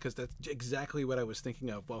mentioned that because that's exactly what I was thinking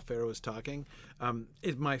of while Farah was talking.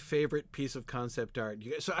 It's my favorite piece of concept art.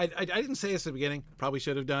 So I didn't say this at the beginning, probably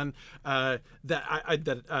should have done,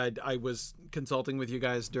 that I was consulting with you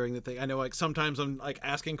guys during the thing. I know like sometimes I'm like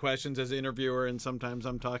asking questions as an interviewer and sometimes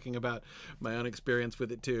I'm talking about my own experience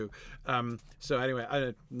with it too. So anyway,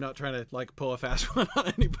 I'm not trying to like pull a fast one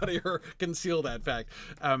on anybody or conceal that fact.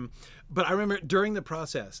 But I remember during the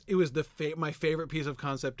process, it was my favorite piece of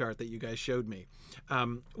concept art that you guys showed me,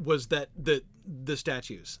 was that the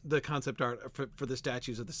statues, the concept art for the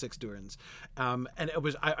statues of the six Durins, and it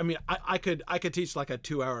was I could teach like a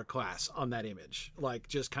 2-hour class on that image, like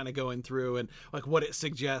just kind of going through and like what it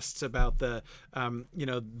suggests about the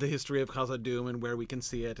the history of Khazad-dûm and where we can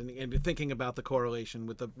see it, and thinking about the correlation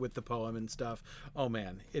with the poem and stuff. Oh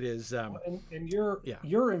man, it is. And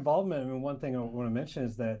your involvement. I mean, one thing I want to mention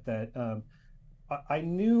is that. I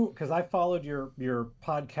knew because I followed your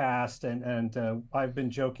podcast and I've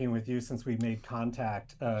been joking with you since we made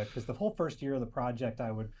contact, because the whole first year of the project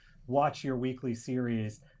I would watch your weekly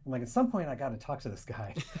series. I'm like, at some point I got to talk to this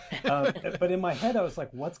guy. But in my head I was like,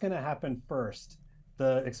 what's going to happen first?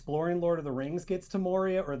 The exploring Lord of the Rings gets to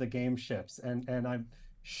Moria or the game ships? And I'm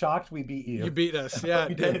shocked we beat you. You beat us, yeah.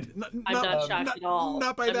 We did. I'm not shocked at all.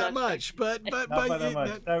 Not by that much, but not by that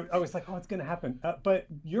much. I was like, oh, it's going to happen. But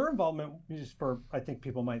your involvement, just for I think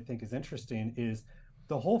people might think is interesting, is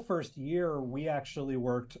the whole first year we actually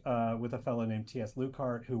worked with a fellow named T.S.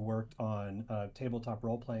 Lukart, who worked on tabletop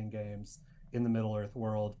role-playing games in the Middle-earth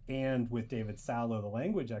world, and with David Sallow, the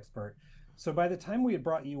language expert. So by the time we had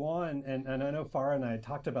brought you on, and I know Farah and I had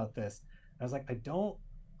talked about this, I was like,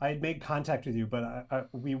 I had made contact with you, but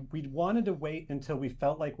we wanted to wait until we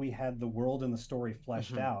felt like we had the world and the story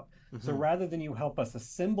fleshed out. Mm-hmm. So rather than you help us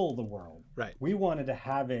assemble the world, right, we wanted to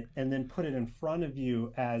have it and then put it in front of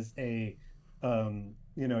you as a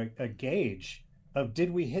gauge of,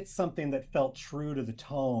 did we hit something that felt true to the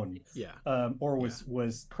tone, or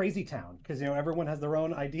was Crazy Town? Because everyone has their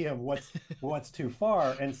own idea of what's too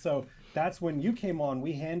far, and so that's when you came on.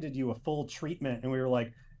 We handed you a full treatment, and we were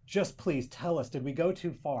like, just please tell us, did we go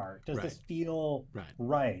too far? Does this feel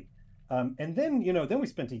right? And then, then we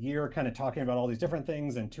spent a year kind of talking about all these different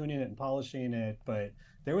things and tuning it and polishing it. But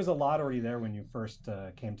there was a lot already there when you first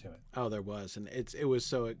came to it. Oh, there was. And it was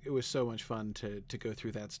so much fun to go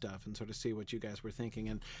through that stuff and sort of see what you guys were thinking.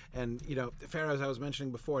 And Farah, as I was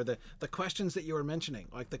mentioning before, the questions that you were mentioning,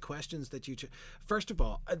 like the questions that you, first of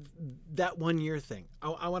all, that 1 year thing,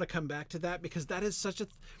 I want to come back to that because that is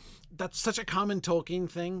that's such a common Tolkien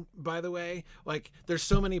thing, by the way. Like, there's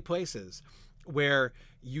so many places where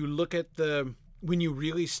you look at when you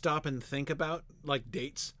really stop and think about like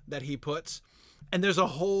dates that he puts, And there's a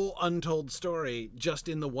whole untold story just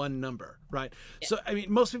in the one number, right? Yeah. So, I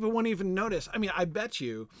mean, most people won't even notice. I mean, I bet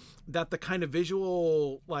you that the kind of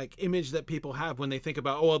visual like image that people have when they think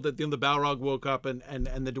about, oh, the Balrog woke up and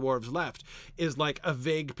the dwarves left, is like a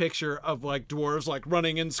vague picture of like dwarves like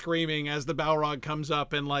running and screaming as the Balrog comes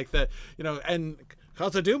up, and like the, you know, and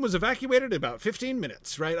Khazad-dûm was evacuated in about 15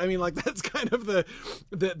 minutes, right? I mean, like that's kind of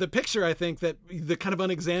the picture, I think, that the kind of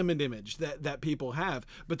unexamined image that people have.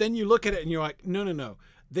 But then you look at it and you're like, no.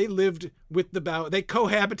 They lived with they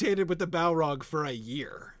cohabitated with the Balrog for a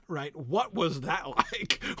year, right? What was that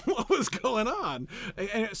like? What was going on?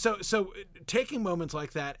 And so taking moments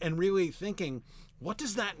like that and really thinking, what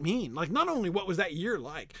does that mean? Like, not only what was that year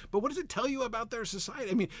like, but what does it tell you about their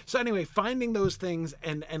society? I mean, so anyway, finding those things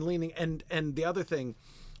and leaning, and the other thing,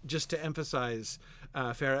 just to emphasize,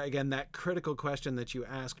 Farah, again, that critical question that you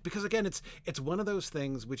asked, because again, it's one of those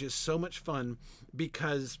things which is so much fun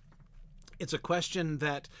because it's a question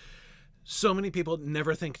that so many people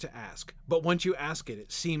never think to ask. But once you ask it,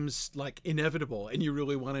 it seems like inevitable and you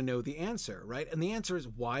really want to know the answer, right? And the answer is,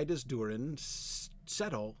 why does Durin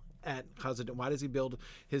settle at Khazad-dûm? Why does he build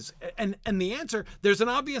his, and the answer, there's an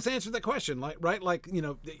obvious answer to that question, like, right? Like, you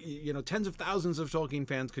know, tens of thousands of Tolkien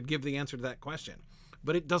fans could give the answer to that question,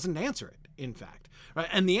 but it doesn't answer it, in fact, right?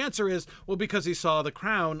 And the answer is, well, because he saw the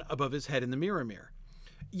crown above his head in the Mirror.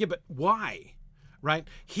 Yeah, but why? Right?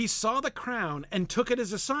 He saw the crown and took it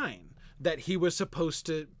as a sign that he was supposed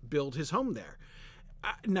to build his home there.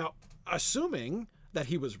 Now, assuming that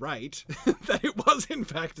he was right, that it was in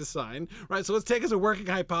fact a sign, right? So let's take as a working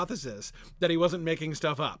hypothesis that he wasn't making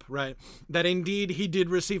stuff up, right? That indeed he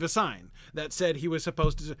did receive a sign that said he was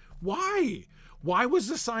supposed to. Why? Why was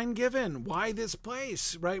the sign given? Why this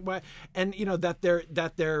place, right? Why? And you know that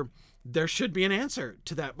there should be an answer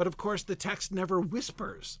to that, but of course the text never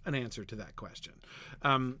whispers an answer to that question.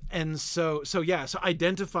 And so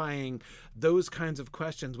identifying those kinds of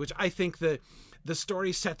questions, which I think the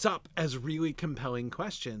story sets up as really compelling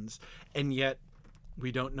questions, and yet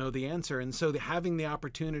we don't know the answer. And so having the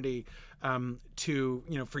opportunity to,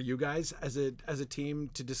 you know, for you guys as a team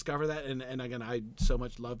to discover that, and again, I so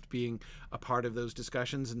much loved being a part of those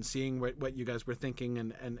discussions and seeing what you guys were thinking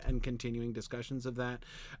and continuing discussions of that,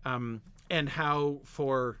 and how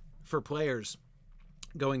for players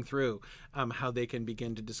going through how they can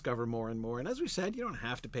begin to discover more and more. And as we said, you don't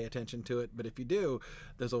have to pay attention to it, but if you do,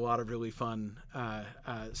 there's a lot of really fun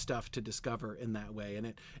stuff to discover in that way. And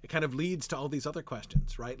it kind of leads to all these other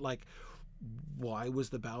questions, right? Like, why was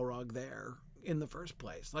the Balrog there in the first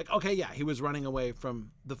place? Like, okay, yeah, he was running away from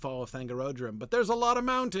the fall of Thangorodrim, but there's a lot of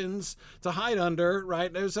mountains to hide under,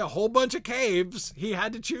 right? There's a whole bunch of caves he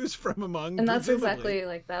had to choose from among. And that's exactly,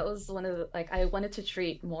 like, that was one of the, like, I wanted to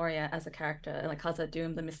treat Moria as a character, and like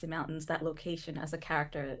Khazad-dûm, the Misty Mountains, that location as a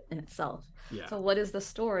character in itself. Yeah. So what is the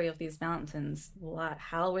story of these mountains?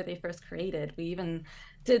 How were they first created? We even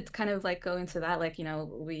did kind of like go into that, like, you know,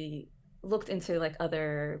 we looked into like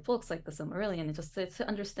other books like the Silmarillion, and just to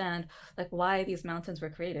understand like why these mountains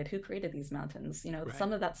were created, who created these mountains, you know, right.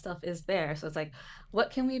 Some of that stuff is there. So it's like,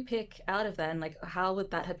 what can we pick out of that, and like how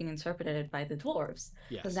would that have been interpreted by the dwarves?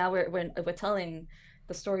 Because now we're telling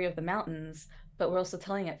the story of the mountains, but we're also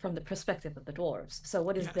telling it from the perspective of the dwarves. So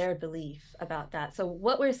what is their belief about that? So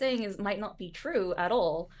what we're saying might not be true at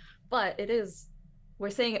all, but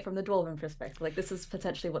we're saying it from the dwarven perspective. Like, this is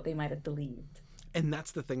potentially what they might have believed. And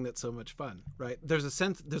that's the thing that's so much fun, right? There's a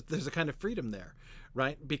sense, there's a kind of freedom there,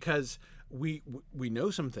 right? Because we know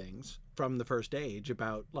some things from the First Age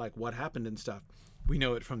about like what happened and stuff. We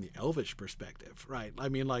know it from the Elvish perspective, right? I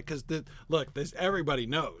mean, like, because everybody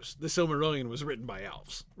knows the Silmarillion was written by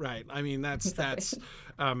elves, right? I mean, that's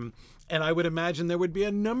and I would imagine there would be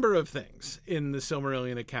a number of things in the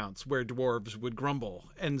Silmarillion accounts where dwarves would grumble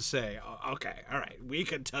and say, oh, okay, all right, we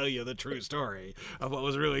could tell you the true story of what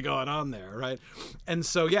was really going on there, right? And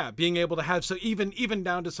so, yeah, being able to have, so even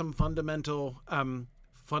down to some fundamental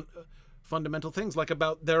things, like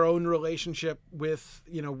about their own relationship with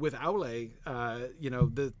Aule,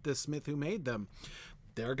 the smith who made them.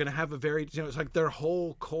 They're going to have a very, it's like their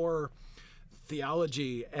whole core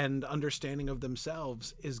theology and understanding of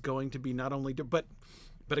themselves is going to be not only, but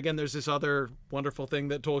again, there's this other wonderful thing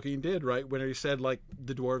that Tolkien did, right? When he said, like,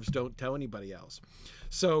 the dwarves don't tell anybody else.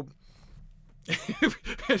 So it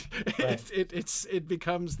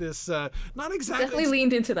becomes this not exactly, definitely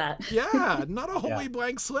leaned into that. Yeah, not a wholly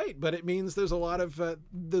blank slate, but it means there's a lot of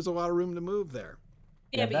room to move there.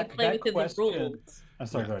 Yeah, but you play within the rules. I'm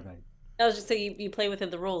sorry, go ahead, Meg. I was just saying, you play within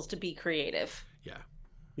the rules to be creative.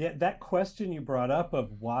 Yeah, that question you brought up of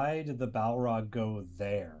why did the Balrog go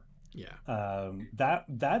there? Yeah.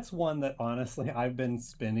 That's one that honestly I've been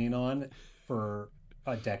spinning on for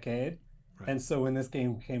a decade. Right. And so when this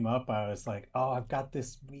game came up, I was like, oh, I've got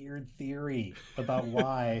this weird theory about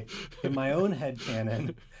why in my own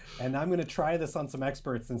headcanon, and I'm going to try this on some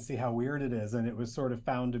experts and see how weird it is. And it was sort of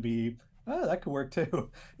found to be, oh, that could work too.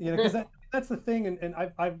 Because that's the thing. And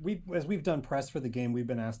as we've done press for the game, we've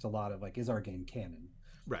been asked a lot of like, is our game canon?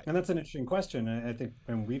 Right. And that's an interesting question. I think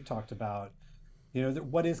when we've talked about,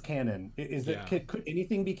 what is canon? Could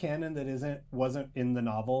anything be canon that wasn't in the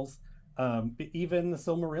novels? Even the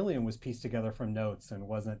Silmarillion was pieced together from notes and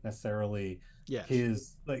wasn't necessarily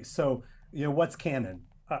his what's canon?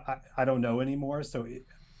 I don't know anymore.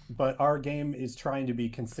 But our game is trying to be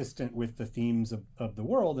consistent with the themes of the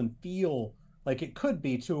world and feel like it could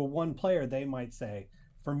be. To a one player, they might say,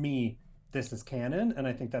 for me, this is canon. And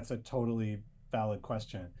I think that's a totally valid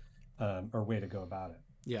question or way to go about it.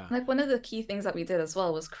 Yeah. Like one of the key things that we did as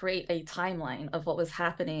well was create a timeline of what was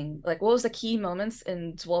happening. Like what was the key moments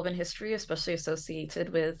in Dwarven history, especially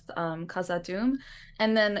associated with Khazad-dûm.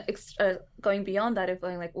 And then going beyond that,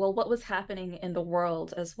 going like, well, what was happening in the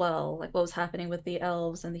world as well? Like what was happening with the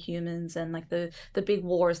elves and the humans and like the big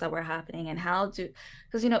wars that were happening and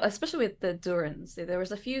because, especially with the Durins, there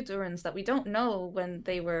was a few Durins that we don't know when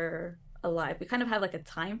they were alive. We kind of have like a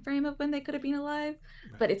time frame of when they could have been alive,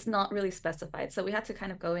 but it's not really specified. So we had to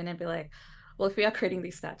kind of go in and be like, well, if we are creating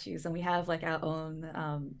these statues and we have like our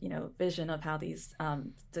own vision of how these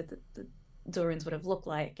the Durins would have looked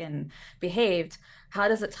like and behaved, how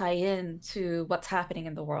does it tie in to what's happening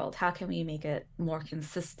in the world? How can we make it more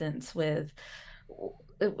consistent with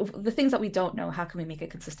the things that we don't know? How can we make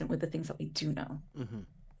it consistent with the things that we do know?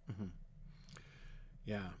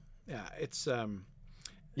 Yeah it's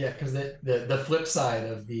because the flip side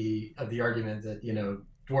of the argument that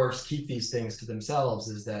dwarves keep these things to themselves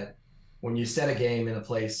is that when you set a game in a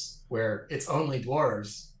place where it's only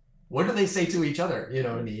dwarves, what do they say to each other? You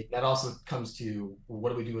know what I mean? That also comes to what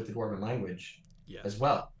do we do with the dwarven language as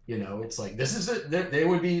well? It's like this is they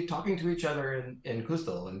would be talking to each other in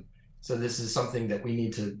Kustal, and so this is something that we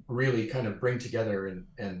need to really kind of bring together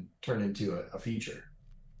and turn into a feature.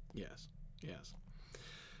 Yes.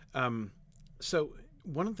 So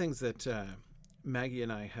one of the things that Maggie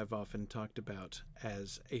and I have often talked about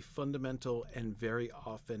as a fundamental and very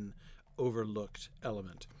often overlooked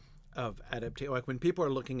element of adaptation, like when people are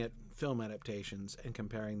looking at film adaptations and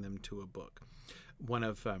comparing them to a book, one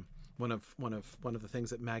of the things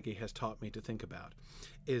that Maggie has taught me to think about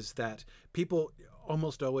is that people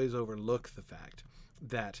almost always overlook the fact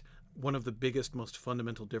that one of the biggest, most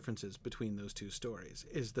fundamental differences between those two stories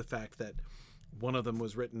is the fact that one of them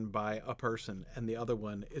was written by a person and the other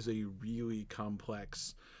one is a really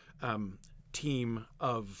complex team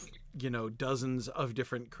of dozens of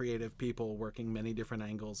different creative people working many different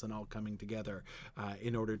angles and all coming together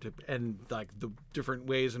in order to, and like the different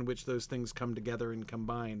ways in which those things come together and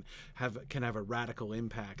combine can have a radical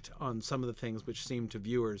impact on some of the things which seem to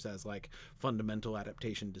viewers as like fundamental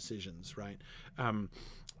adaptation decisions, right?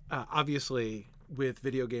 Obviously with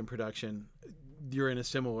video game production you're in a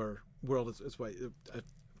similar world. It's why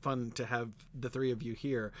fun to have the three of you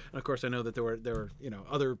here, and of course I know that there were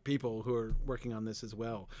other people who are working on this as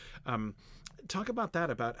well. Talk about that,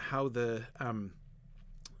 about how the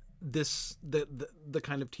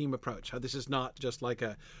kind of team approach, how this is not just like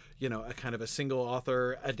a kind of a single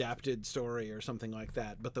author adapted story or something like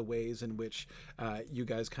that, but the ways in which you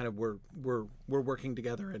guys kind of were working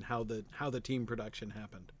together and how the team production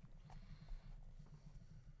happened.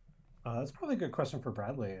 That's probably a good question for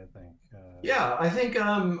Bradley, I think. I think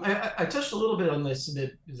I touched a little bit on this,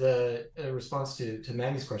 the response to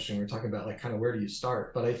Maggie's question. We were talking about like kind of where do you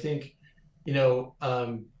start, but I think, in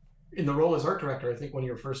the role as art director, I think one of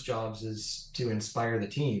your first jobs is to inspire the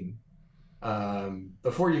team.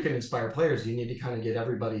 Before you can inspire players, you need to kind of get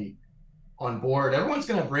everybody on board. Everyone's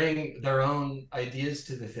going to bring their own ideas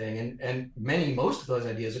to the thing, and most of those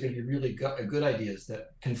ideas are going to be really good ideas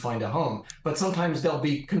that can find a home, but sometimes they'll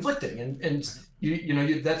be conflicting, and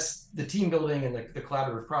that's the team building and the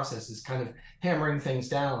collaborative process is kind of hammering things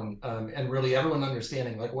down, and really everyone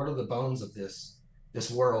understanding like what are the bones of this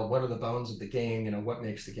world, what are the bones of the game, what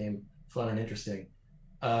makes the game fun and interesting.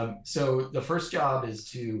 So the first job is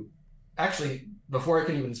to actually, before I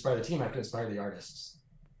can even inspire the team, I have to inspire the artists.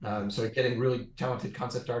 So getting really talented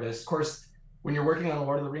concept artists. Of course, when you're working on a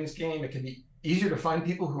Lord of the Rings game, it can be easier to find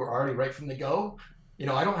people who are already right from the go.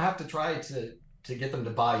 I don't have to try to get them to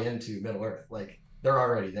buy into Middle Earth. Like they're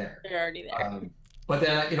already there. They're already there. But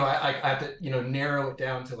then I have to narrow it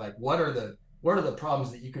down to like what are the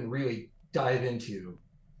problems that you can really dive into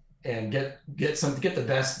and get the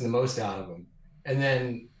best and the most out of them, and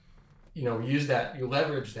then you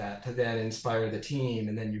leverage that to then inspire the team,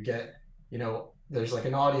 and then you get there's like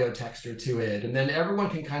an audio texture to it, and then everyone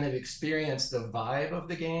can kind of experience the vibe of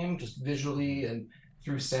the game just visually and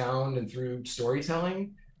through sound and through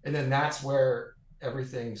storytelling, and then that's where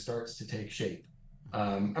everything starts to take shape.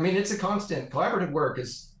 It's a constant collaborative work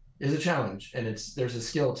is a challenge, and there's a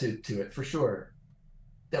skill to it for sure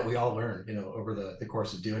that we all learn over the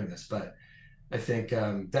course of doing this. But I think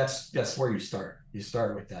that's where you start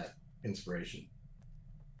with that inspiration.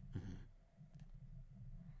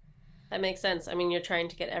 That makes sense. You're trying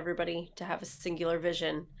to get everybody to have a singular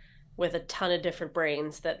vision with a ton of different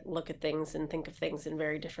brains that look at things and think of things in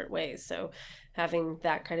very different ways. So having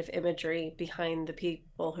that kind of imagery behind the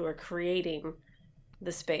people who are creating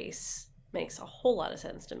the space makes a whole lot of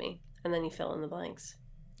sense to me. And then you fill in the blanks.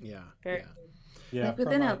 Yeah. Yeah. Like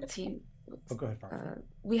within our team, go ahead,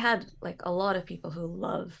 we had like a lot of people who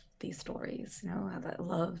love these stories, that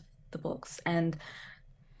love the books, and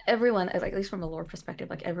everyone, like, at least from a lore perspective,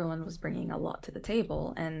 like everyone was bringing a lot to the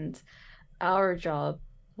table, and our job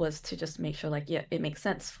was to just make sure, like, yeah, it makes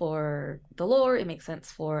sense for the lore, it makes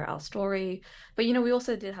sense for our story, but we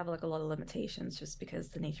also did have like a lot of limitations just because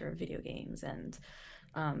the nature of video games and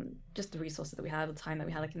just the resources that we had, the time that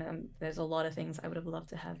we had. Like, there's a lot of things I would have loved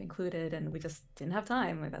to have included, and we just didn't have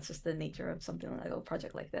time. Like, that's just the nature of something like a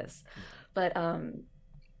project like this. But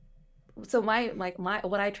so my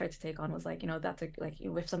what I tried to take on was like, that's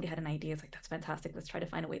if somebody had an idea, it's like, that's fantastic, let's try to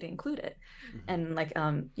find a way to include it. And like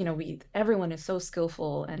everyone is so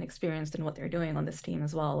skillful and experienced in what they're doing on this team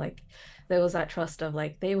as well. Like, there was that trust of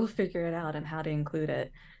like, they will figure it out and how to include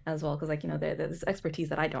it as well, because like there's expertise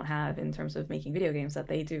that I don't have in terms of making video games that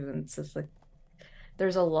they do, and it's just like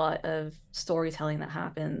there's a lot of storytelling that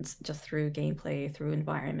happens just through gameplay, through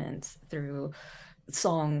environment, through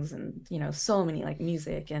songs, and so many, like,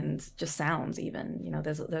 music and just sounds even.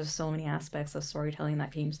 There's so many aspects of storytelling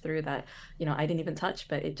that came through that I didn't even touch,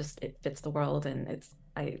 but it fits the world, and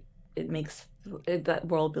it makes that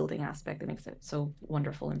world building aspect, it makes it so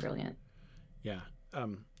wonderful and brilliant.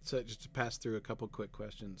 So just to pass through a couple quick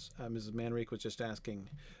questions, Mrs. Manrique was just asking,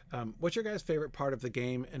 what's your guys' favorite part of the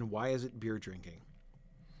game, and why is it beer drinking?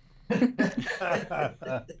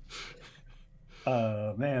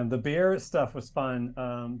 Man, the beer stuff was fun.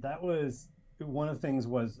 That was one of the things,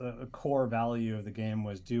 was a core value of the game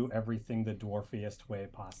was do everything the dwarfiest way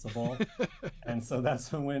possible. And so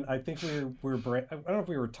that's when I think I don't know if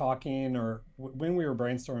we were talking or when we were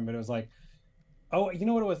brainstorming, but it was like, oh, you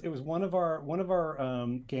know what it was? It was one of our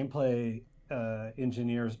gameplay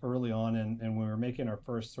engineers early on, and when we were making our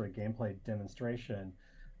first sort of gameplay demonstration,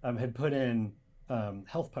 had put in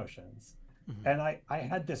health potions. And I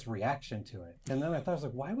had this reaction to it. And then I thought, I was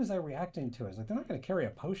like, why was I reacting to it? I was like, they're not going to carry a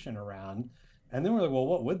potion around. And then we're like, well,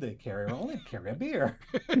 what would they carry? Well, they'd carry a beer.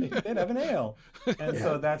 They'd have an ale. And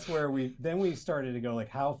so that's where we started to go, like,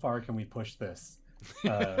 how far can we push this?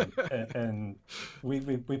 And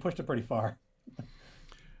we pushed it pretty far.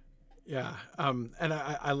 Yeah, and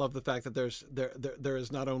I love the fact that there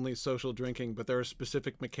is not only social drinking, but there are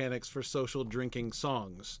specific mechanics for social drinking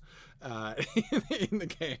songs in the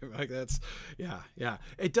game. Like, that's yeah.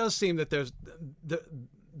 It does seem that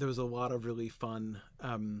there was a lot of really fun.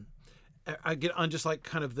 I get on just like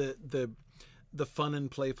kind of the fun and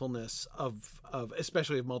playfulness of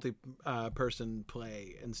especially of multi-person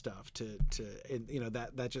play and stuff.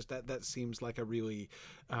 That seems like a really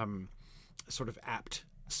sort of apt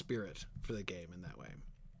spirit for the game in that way.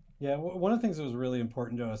 Yeah, one of the things that was really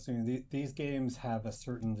important to us, these games have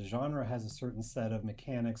the genre has a certain set of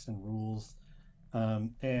mechanics and rules,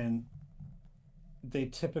 and they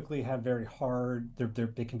typically have very hard,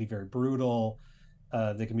 they can be very brutal,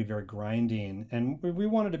 they can be very grinding, and we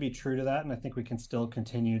wanted to be true to that, and I think we can still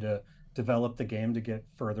continue to develop the game to get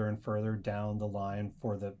further and further down the line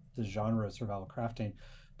for the genre of survival crafting.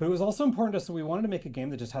 But it was also important to us that we wanted to make a game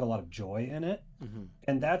that just had a lot of joy in it.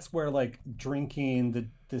 And that's where, like, drinking,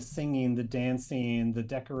 the singing, the dancing, the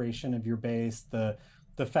decoration of your base, the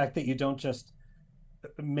fact that you don't just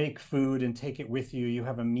make food and take it with you, you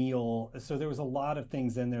have a meal. So there was a lot of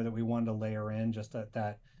things in there that we wanted to layer in, just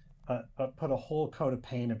that put a whole coat of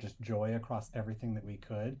paint of just joy across everything that we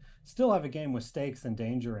could. Still have a game with stakes and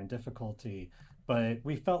danger and difficulty, but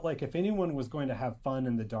we felt like if anyone was going to have fun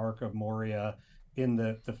in the dark of Moria, in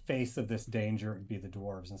the face of this danger, it would be the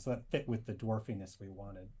dwarves, and so that fit with the dwarfiness we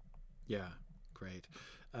wanted. Yeah, great.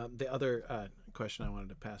 The other question I wanted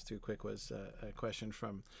to pass through quick was a question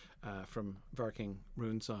from Varking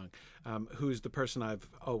Runesong, who's the person I've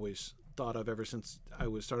always thought of ever since I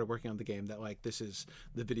started working on the game, that like this is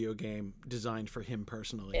the video game designed for him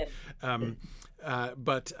personally. Yeah.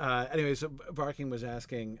 Anyways, Varking was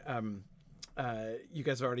asking, you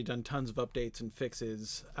guys have already done tons of updates and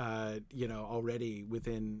fixes, already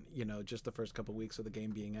within, just the first couple of weeks of the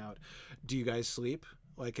game being out. Do you guys sleep?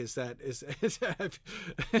 Like, is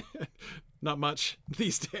not much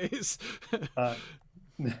these days?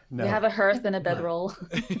 No. We have a hearth and a bedroll.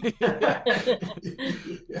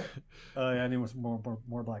 Oh yeah, I need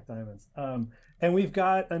more Black Diamonds. And we've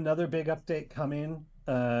got another big update coming.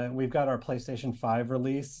 We've got our PlayStation 5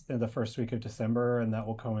 release in the first week of December, and that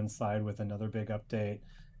will coincide with another big update.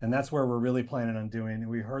 And that's where we're really planning on doing.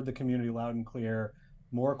 We heard the community loud and clear,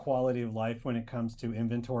 more quality of life when it comes to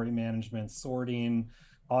inventory management, sorting,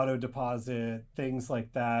 auto deposit, things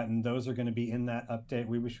like that. And those are going to be in that update.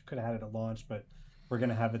 We wish we could have had it at launch, but we're going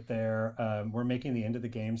to have it there. We're making the end of the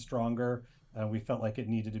game stronger. We felt like it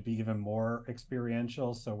needed to be even more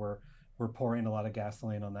experiential, so we're pouring a lot of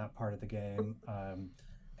gasoline on that part of the game.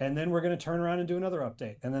 And then we're going to turn around and do another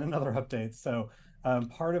update, and then another update. So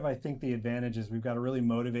part of, I think, the advantage is we've got a really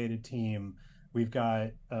motivated team. We've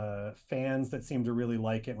got fans that seem to really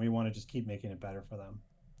like it, and we want to just keep making it better for them.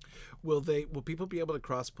 Will people be able to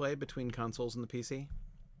cross-play between consoles and the PC?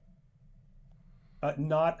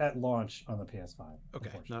 Not at launch on the PS5.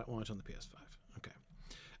 Okay, not at launch on the PS5. Okay.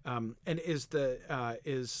 And is the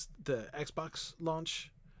Xbox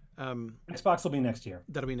launch? Xbox will be next year.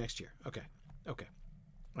 That'll be next year. Okay. All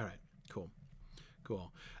right. Cool.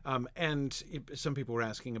 And some people were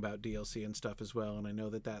asking about DLC and stuff as well, and I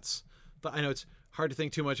know I know it's hard to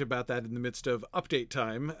think too much about that in the midst of update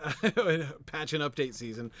time, patch and update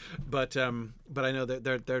season, but I know that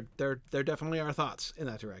there definitely are thoughts in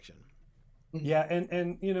that direction. Yeah,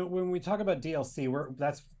 and when we talk about DLC,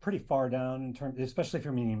 that's pretty far down in terms, especially if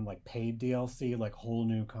you're meaning like paid DLC, like whole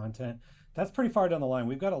new content. That's pretty far down the line.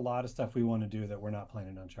 We've got a lot of stuff we want to do that we're not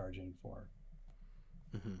planning on charging for.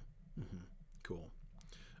 Cool.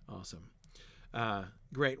 Awesome.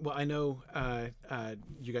 Great. Well, I know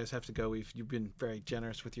you guys have to go. You've been very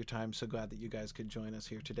generous with your time. So glad that you guys could join us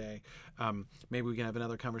here today. Maybe we can have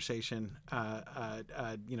another conversation,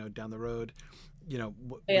 down the road.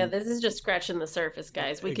 This is just scratching the surface,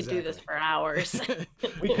 guys. We could do this for hours.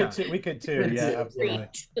 We could too. Yeah, absolutely.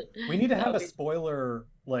 We need to have a spoiler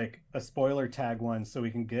tag one so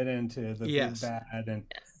we can get into the big bad and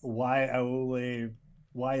why Aule,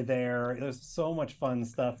 why there's so much fun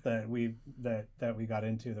stuff that we got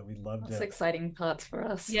into that we'd love to. That's exciting parts for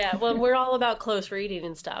us. Yeah, well, we're all about close reading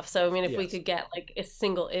and stuff. So I mean, if we could get like a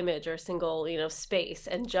single image or a single space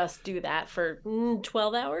and just do that for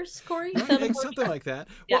 12 hours, Corey, something like that.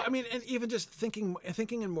 Yeah. Well, I mean, and even just thinking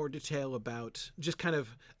in more detail about just kind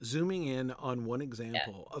of zooming in on one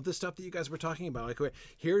example of the stuff that you guys were talking about. Like,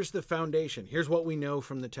 here's the foundation. Here's what we know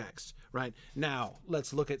from the text. Right now,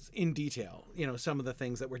 let's look at in detail. Some of the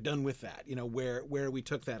things that were done with that, where we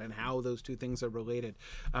took that and how those two things are related,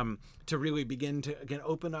 to really begin to, again,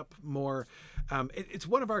 open up more. It's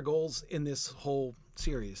one of our goals in this whole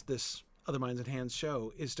series, this Other Minds and Hands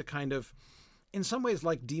show, is to kind of, in some ways,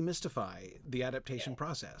 like demystify the adaptation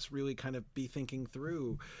process, really kind of be thinking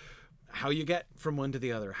through how you get from one to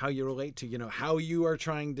the other, how you relate to, how you are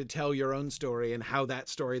trying to tell your own story and how that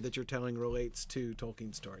story that you're telling relates to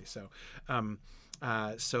Tolkien's story. So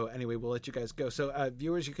anyway, we'll let you guys go. So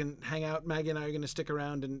viewers, you can hang out. Maggie and I are going to stick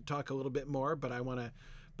around and talk a little bit more, but I want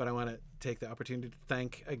to take the opportunity to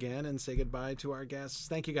thank again and say goodbye to our guests.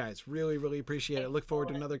 Thank you guys. Really, really appreciate it. Look forward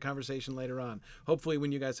to another conversation later on. Hopefully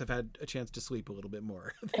when you guys have had a chance to sleep a little bit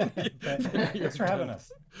more. Thanks for having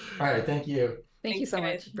us. All right. Thank you. Thank you so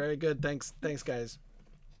much. Very good. Thanks, guys.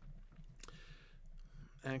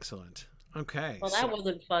 Excellent. Okay. Well, that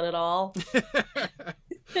wasn't fun at all.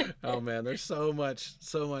 Oh man, there's so much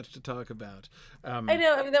to talk about. I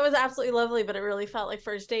know. I mean, that was absolutely lovely, but it really felt like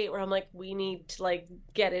first date where I'm like, we need to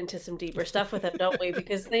get into some deeper stuff with them, don't we?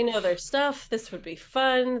 Because they know their stuff. This would be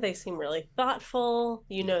fun. They seem really thoughtful.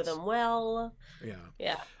 You know them well.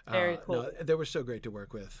 Yeah. Very cool. No, they were so great to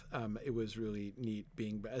work with. It was really neat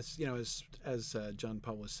being, as John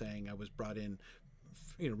Paul was saying, I was brought in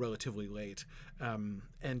relatively late, and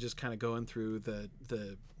just kind of going through the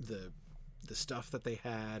stuff that they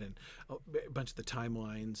had and a bunch of the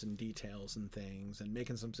timelines and details and things and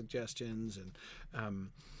making some suggestions, and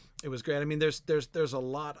it was great. I mean, there's a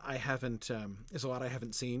lot I haven't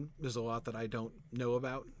seen. There's a lot that I don't know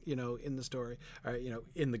about, in the story or,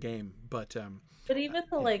 in the game, but even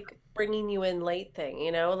the bringing you in late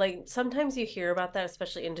thing, sometimes you hear about that,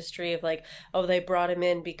 especially industry of they brought him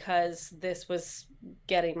in because this was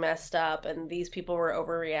getting messed up and these people were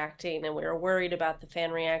overreacting and we were worried about the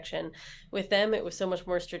fan reaction. With them, it was so much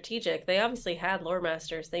more strategic. They obviously had lore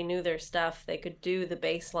masters. They knew their stuff. They could do the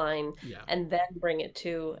baseline and then bring it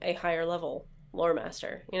to a higher level. lore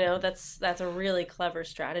master. You know, that's a really clever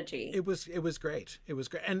strategy. It was great. It was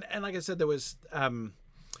great. And like I said, there was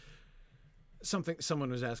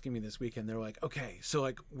someone was asking me this weekend. They're like, okay, so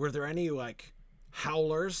like, were there any like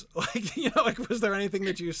howlers, like, you know, like, was there anything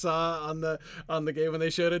that you saw on the game when they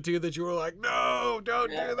showed it to you that you were like, no, don't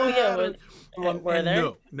do that? Oh yeah, were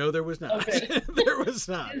there? No, there was not. Okay. There was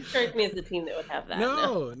not. It strikes me as the team that would have that.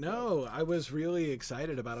 No, I was really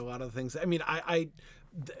excited about a lot of things. I mean,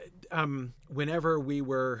 whenever we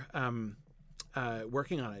were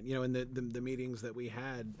working on it, you know, in the meetings that we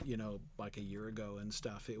had, you know, like a year ago and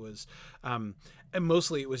stuff, it was and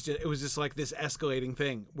mostly it was just like this escalating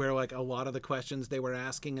thing where like a lot of the questions they were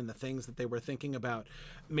asking and the things that they were thinking about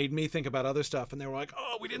made me think about other stuff, and they were like,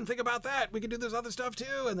 oh, we didn't think about that, we could do this other stuff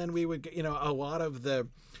too. And then we would, you know, a lot of the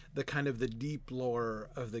kind of the deep lore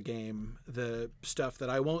of the game, the stuff that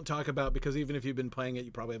I won't talk about because even if you've been playing it,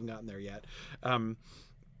 you probably haven't gotten there yet,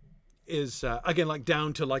 is again, like,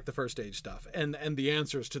 down to like the first stage stuff and the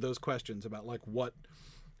answers to those questions about like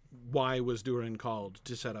why was Durin called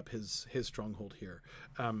to set up his stronghold here.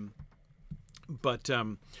 But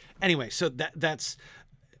anyway, so that's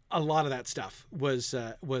a lot of that stuff was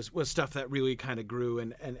stuff that really kind of grew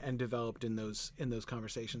and developed in those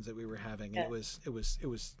conversations that we were having. And it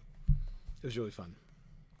was really fun.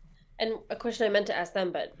 And a question I meant to ask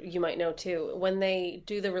them, but you might know too, when they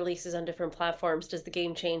do the releases on different platforms, does the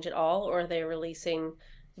game change at all, or are they releasing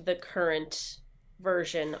the current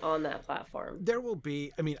version on that platform? There will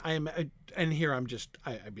be, I mean, and here I'm just,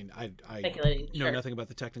 I know nothing about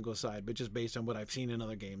the technical side, but just based on what I've seen in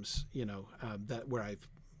other games, you know, that where I've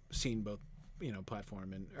seen both, you know,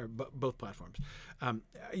 platform or both platforms.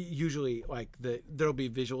 Usually, like there'll be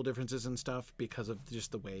visual differences and stuff because of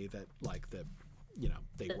just the way that like you know,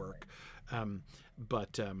 they work.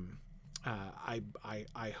 But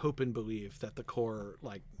I hope and believe that the core,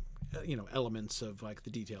 like, you know, elements of like the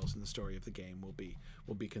details in the story of the game will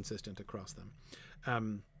be consistent across them.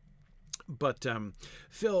 But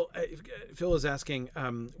Phil is asking,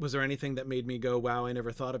 was there anything that made me go, wow, I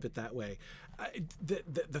never thought of it that way?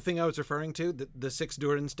 The thing I was referring to, the 6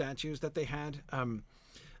 Durin statues that they had,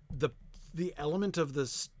 the element of the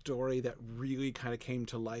story that really kind of came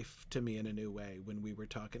to life to me in a new way when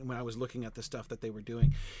I was looking at the stuff that they were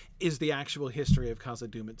doing, is the actual history of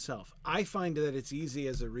Khazad-dûm itself. I find that it's easy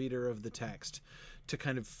as a reader of the text to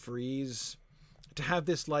kind of freeze, to have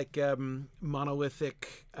this like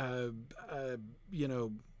monolithic, you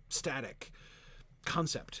know, static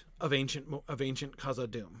concept of ancient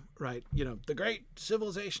Khazad-dûm, right? You know, the great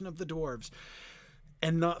civilization of the dwarves,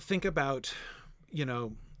 and not think about, you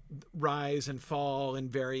know, rise and fall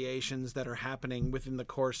and variations that are happening within the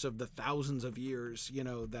course of the thousands of years, you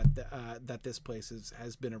know, that this place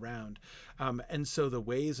has been around, and so the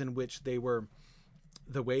ways in which they were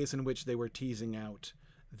teasing out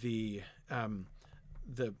the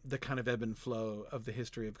kind of ebb and flow of the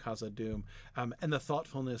history of Khazad-dûm, and the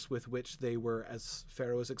thoughtfulness with which they were, as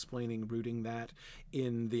Pharaoh was explaining, rooting that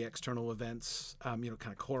in the external events, you know,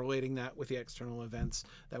 kind of correlating that with the external events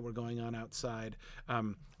that were going on outside.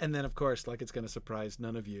 And then, of course, like, it's going to surprise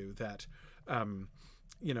none of you that,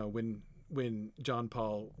 you know, when John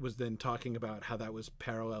Paul was then talking about how that was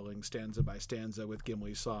paralleling stanza by stanza with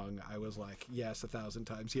Gimli's song, I was like, yes, 1,000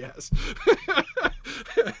 times yes.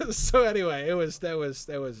 So anyway, it was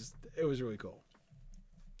really cool.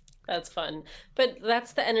 That's fun. But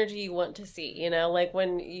that's the energy you want to see, you know, like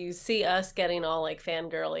when you see us getting all like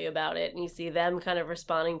fangirly about it and you see them kind of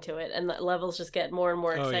responding to it and the levels just get more and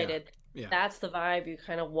more excited. Yeah. That's the vibe you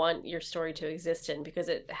kind of want your story to exist in, because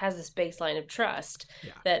it has this baseline of trust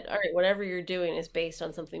that, all right, whatever you're doing is based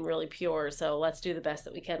on something really pure. So let's do the best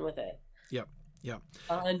that we can with it. Yep.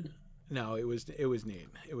 Fun. No, it was neat.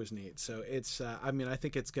 It was neat. So it's, I mean, I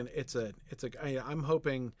think I'm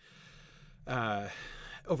hoping,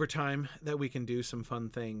 over time that we can do some fun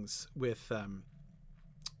things with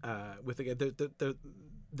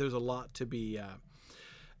there's a lot to be,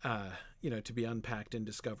 you know, to be unpacked and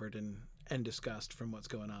discovered and discussed from what's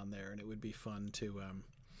going on there. And it would be fun to,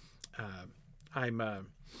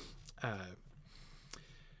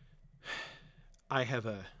 I have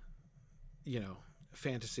a, you know,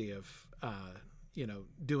 fantasy of, you know,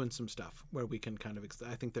 doing some stuff where we can kind of,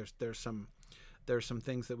 I think there's some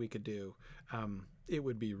things that we could do. It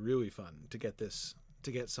would be really fun to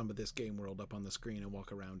get some of this game world up on the screen and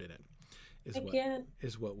walk around in it.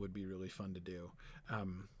 Is what would be really fun to do.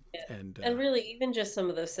 And really, even just some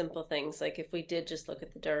of those simple things, like if we did just look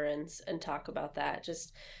at the Durins and talk about that,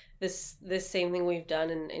 just this same thing we've done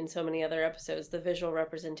in so many other episodes, the visual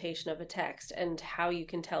representation of a text and how you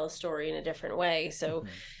can tell a story in a different way. So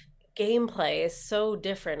gameplay is so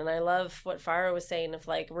different, and I love what Farah was saying of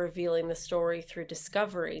like revealing the story through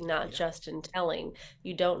discovery, not just in telling.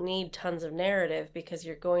 You don't need tons of narrative because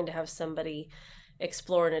you're going to have somebody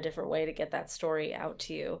explore in a different way to get that story out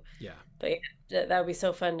to you. Yeah. But yeah, that would be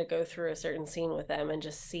so fun to go through a certain scene with them and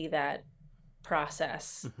just see that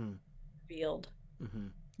process revealed.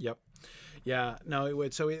 Yep. Yeah. No, it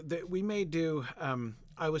would. So we may do.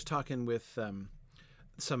 I was talking with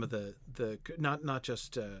some of the not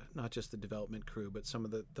just the development crew, but some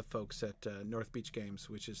of the folks at North Beach Games,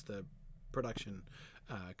 which is the production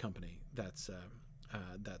company that's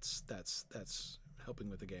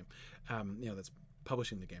helping with the game. That's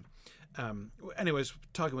publishing the game. Anyways,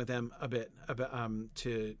 talking with them a bit about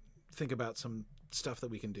to think about some stuff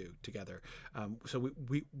that we can do together. So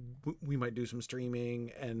we might do some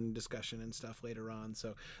streaming and discussion and stuff later on.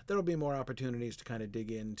 So there'll be more opportunities to kind of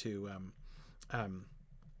dig into.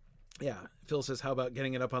 Phil says, "How about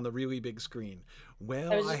getting it up on the really big screen?"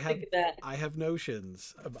 Well, I have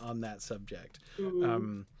notions on that subject.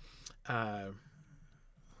 I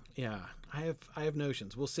have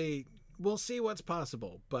notions. We'll see what's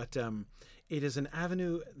possible, but it is an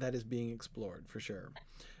avenue that is being explored for sure.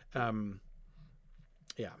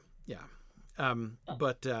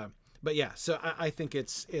 But yeah, so I think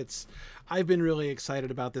it's I've been really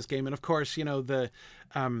excited about this game, and of course,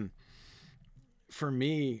 for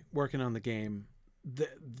me working on the game,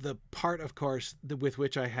 the part, of course, with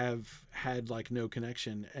which I have had like no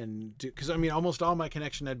connection, and because I mean almost all my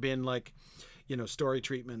connection had been like, story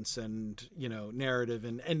treatments and narrative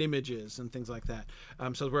and images and things like that. So I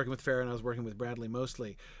was working with Farah and I was working with Bradley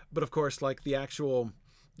mostly, but of course like the actual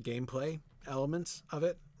gameplay elements of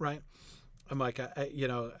it, right? I'm like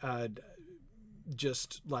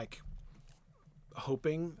just like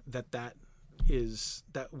hoping that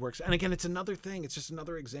works. And again, it's another thing. It's just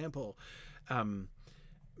another example,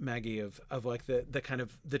 Maggie, of like the kind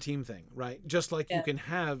of the team thing, right? Just like you can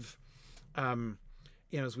have,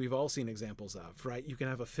 as we've all seen examples of, right? You can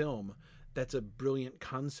have a film that's a brilliant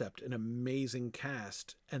concept, an amazing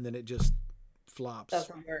cast, and then it just flops.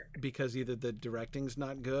 Doesn't work. Because either the directing's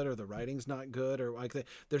not good or the writing's not good, or like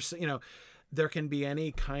there's, there can be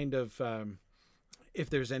any kind of, if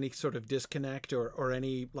there's any sort of disconnect or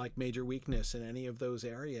any like major weakness in any of those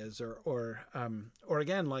areas, or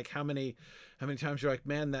again, like how many times you're like,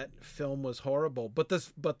 man, that film was horrible, but the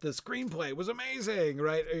screenplay was amazing,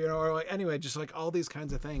 right? Or like, anyway, just like all these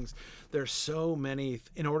kinds of things. There's so many,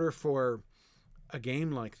 in order for a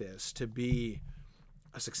game like this to be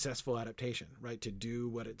a successful adaptation, right? To do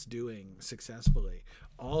what it's doing successfully,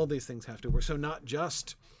 all these things have to work. So not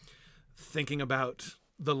just thinking about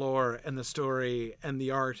the lore and the story and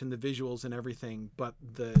the art and the visuals and everything, but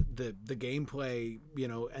the gameplay,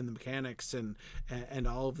 and the mechanics and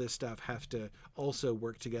all of this stuff have to also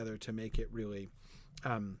work together to make it really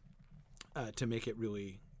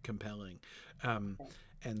compelling.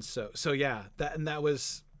 And so yeah, that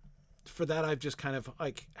was, for that I've just kind of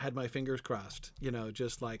like had my fingers crossed,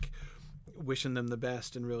 just like wishing them the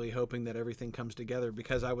best and really hoping that everything comes together,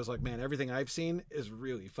 because I was like, man, everything I've seen is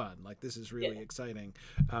really fun. Like, this is really exciting.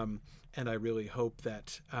 And I really hope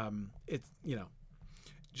that it's,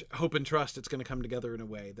 hope and trust it's going to come together in a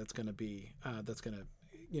way that's going to be, that's going to,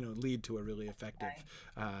 lead to a really effective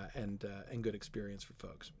and good experience for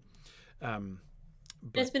folks.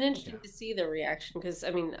 It's been interesting to see the reaction, because I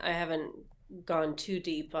mean, I haven't gone too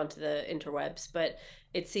deep onto the interwebs, but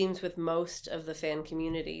it seems with most of the fan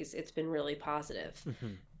communities it's been really positive.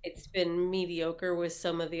 It's been mediocre with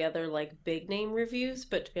some of the other like big name reviews,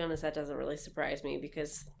 but to be honest, that doesn't really surprise me,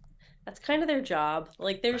 because that's kind of their job.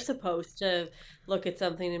 Like, they're supposed to look at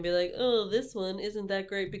something and be like, oh, this one isn't that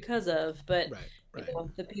great because of, but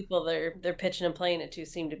the people they're pitching and playing it to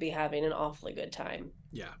seem to be having an awfully good time.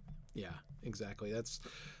 Yeah, exactly. That's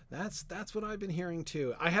what I've been hearing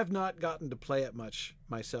too. I have not gotten to play it much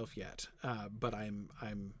myself yet, but I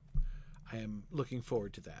am looking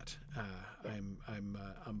forward to that.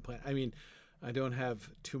 I'm playing. I mean, I don't have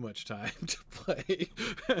too much time to play.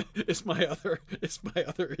 It's my other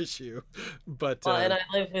issue. But and I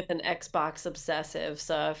live with an Xbox obsessive,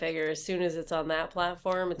 so I figure as soon as it's on that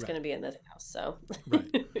platform, it's going to be in this house. So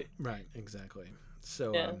right, exactly.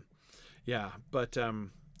 So but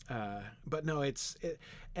no, it's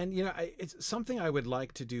something I would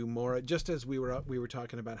like to do more. Just as we were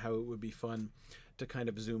talking about how it would be fun to kind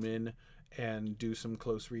of zoom in and do some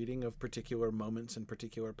close reading of particular moments and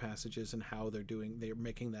particular passages and how they're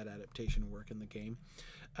making that adaptation work in the game.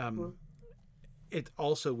 It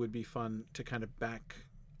also would be fun to kind of back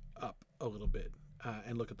up a little bit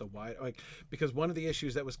and look at the wide, like, because one of the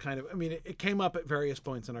issues that was kind of, I mean, it came up at various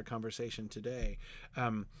points in our conversation today,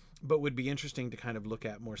 but would be interesting to kind of look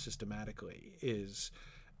at more systematically is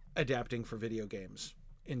adapting for video games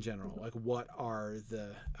in general. Like, what are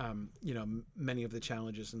the, many of the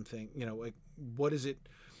challenges and things, like, what does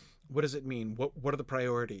it mean? What are the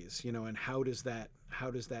priorities, and how does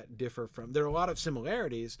that differ from, there are a lot of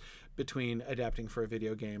similarities between adapting for a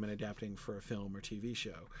video game and adapting for a film or TV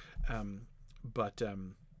show. But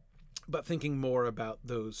thinking more about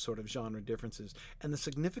those sort of genre differences and the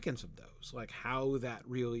significance of those, like how that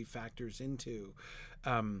really factors into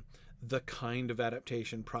the kind of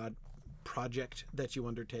adaptation project that you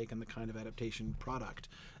undertake and the kind of adaptation product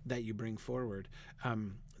that you bring forward.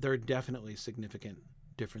 There are definitely significant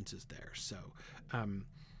differences there. So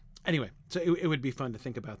anyway, so it would be fun to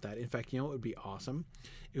think about that. In fact, it would be awesome.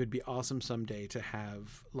 It would be awesome someday to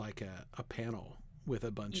have like a panel with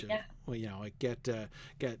a bunch of, like get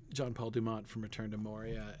John Paul Dumont from Return to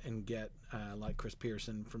Moria and get like Chris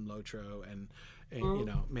Pearson from Lotro and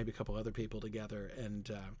maybe a couple other people together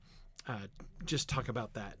and just talk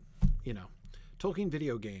about that, Tolkien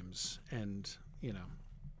video games and,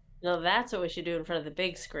 No, that's what we should do in front of the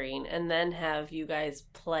big screen, and then have you guys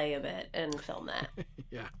play a bit and film that.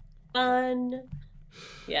 Yeah. Fun.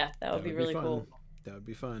 Yeah, that would be really cool. That would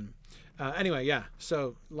be fun. Anyway, yeah.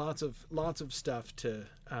 So lots of stuff to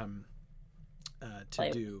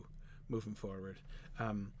do moving forward.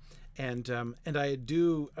 And I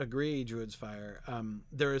do agree, Druid's Fire.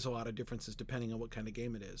 There is a lot of differences depending on what kind of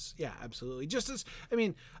game it is. Yeah, absolutely. Just as,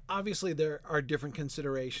 obviously there are different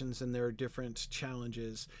considerations and there are different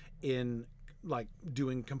challenges in like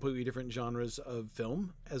doing completely different genres of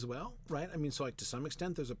film as well, right? So like to some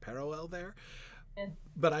extent there's a parallel there. Yeah.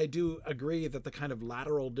 But I do agree that the kind of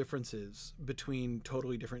lateral differences between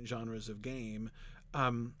totally different genres of game,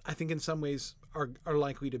 I think in some ways are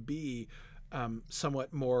likely to be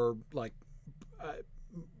somewhat more like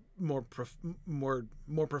more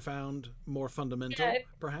profound, more fundamental,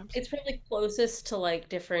 perhaps. It's probably closest to like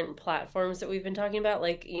different platforms that we've been talking about,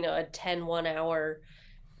 like a 10 1-hour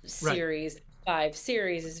series. Right. 5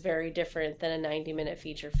 series is very different than a 90-minute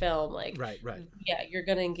feature film. Like, right. Yeah, you're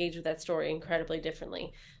going to engage with that story incredibly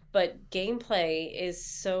differently. But gameplay is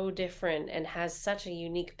so different and has such a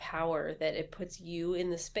unique power that it puts you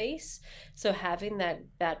in the space. So having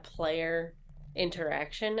that player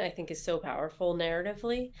interaction, I think, is so powerful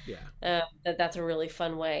narratively. Yeah. That's a really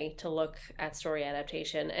fun way to look at story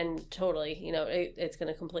adaptation. And totally, it's going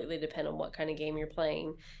to completely depend on what kind of game you're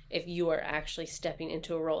playing. If you are actually stepping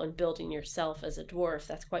into a role and building yourself as a dwarf,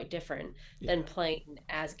 that's quite different than playing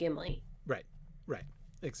as Gimli. Right.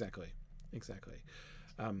 Exactly.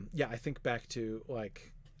 I think back to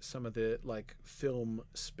like some of the like film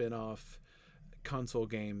spin-off console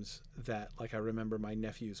games that like I remember my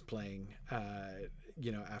nephews playing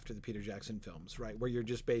after the Peter Jackson films, right, where you're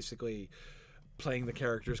just basically playing the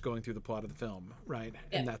characters going through the plot of the film, right?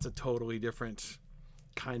 And that's a totally different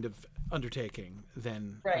kind of undertaking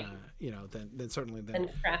than than certainly than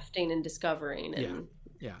crafting and discovering and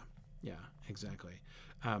exactly.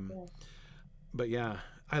 But yeah,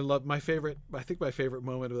 I think my favorite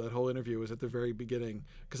moment of that whole interview was at the very beginning,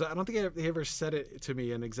 because I don't think they ever said it to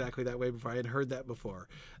me in exactly that way before. I had heard that before,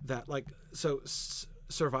 that like, so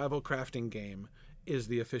survival crafting game is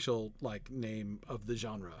the official like name of the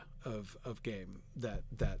genre of game that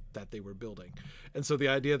they were building. And so the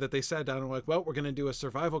idea that they sat down and were like, well, we're going to do a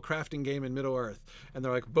survival crafting game in Middle Earth, and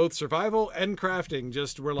they're like, both survival and crafting,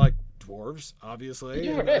 just we're like dwarves, obviously.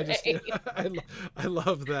 And I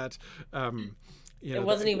love that. It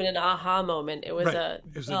wasn't even an aha moment. It was a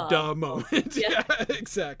duh moment. Yeah,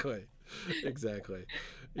 exactly.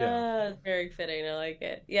 Yeah. Very fitting. I like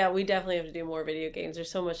it. Yeah, we definitely have to do more video games.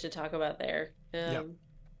 There's so much to talk about there. Fun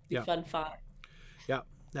fun. Yeah,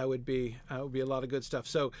 that would be a lot of good stuff.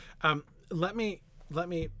 So let me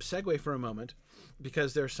segue for a moment,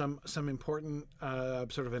 because there's some important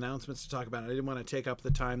sort of announcements to talk about. I didn't want to take up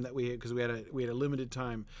the time that because we had a limited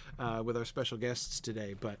time with our special guests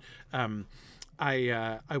today, but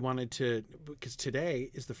I wanted to, because today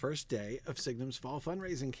is the first day of Signum's fall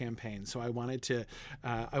fundraising campaign. So I wanted to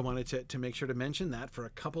make sure to mention that for a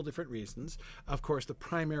couple different reasons. Of course, the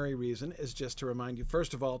primary reason is just to remind you,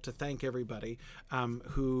 first of all, to thank everybody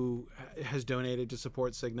who has donated to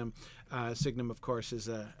support Signum. Signum, of course, is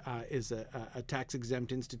a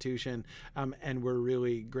tax-exempt institution, and we're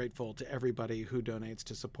really grateful to everybody who donates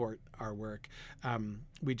to support our work.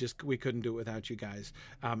 We couldn't do it without you guys.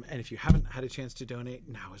 And if you haven't had a chance chance to donate,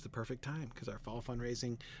 now is the perfect time because our fall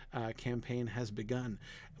fundraising campaign has begun.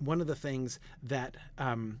 One of the things that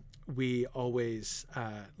we always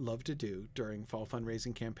love to do during fall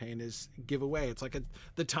fundraising campaign is give away. It's like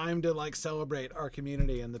the time to like celebrate our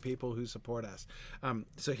community and the people who support us.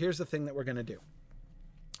 So here's the thing that we're going to do.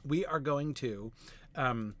 We are going to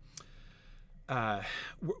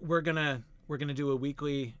we're gonna do a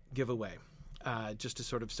weekly giveaway just to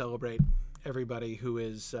sort of celebrate everybody who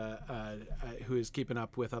is keeping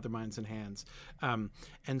up with Other Minds and Hands.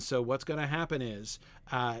 And so what's going to happen is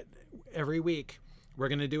every week we're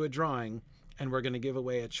going to do a drawing and we're going to give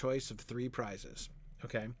away a choice of 3 prizes.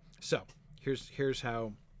 Okay, so here's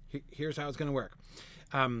how it's going to work.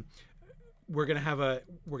 We're going to have a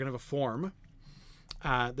form.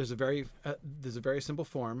 There's a very simple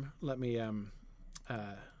form. Let me I'll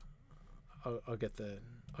get the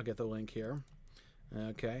link here.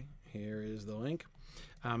 Okay, here is the link,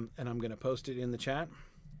 and I'm going to post it in the chat.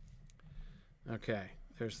 Okay,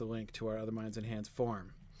 there's the link to our Other Minds and Hands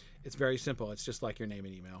form. It's very simple. It's just like your name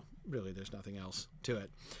and email. Really, there's nothing else to it.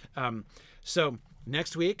 So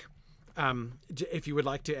next week, if you would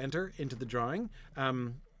like to enter into the drawing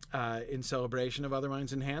in celebration of Other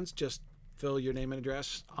Minds and Hands, just fill your name and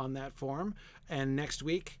address on that form. And next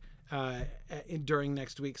week, during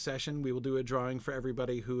next week's session, we will do a drawing for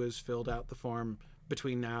everybody who has filled out the form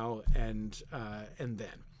between now and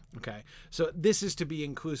then. Okay, so this is to be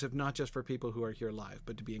inclusive, not just for people who are here live,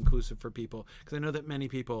 but to be inclusive for people, because I know that many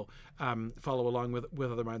people follow along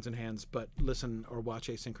with Other Minds and Hands, but listen or watch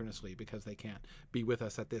asynchronously because they can't be with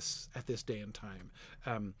us at this day and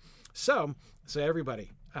time. So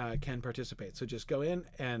everybody can participate. So just go in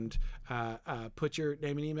and put your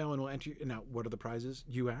name and email, and we'll enter. Now, what are the prizes,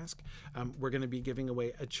 you ask? We're going to be giving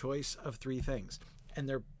away a choice of 3 things, and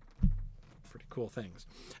they're pretty cool things.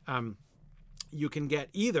 You can get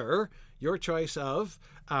either your choice of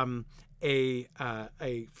a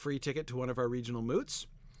free ticket to one of our regional moots,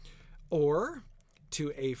 or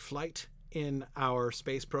to a flight in our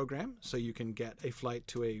space program. So you can get a flight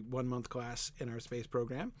to a 1-month class in our space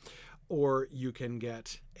program, or you can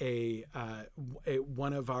get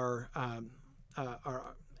one of our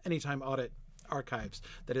Anytime Audit archives.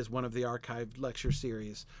 That is one of the archived lecture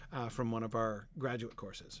series from one of our graduate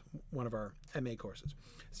courses, one of our MA courses.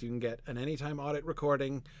 So you can get an Anytime Audit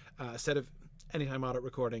recording, a set of Anytime Audit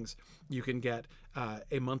recordings. You can get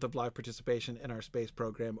a month of live participation in our space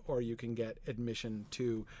program, or you can get admission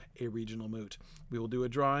to a regional moot. We will do a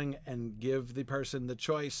drawing and give the person the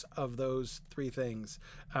choice of those 3 things.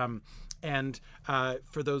 And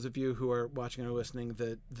for those of you who are watching or listening,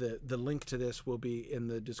 the link to this will be in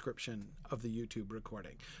the description of the YouTube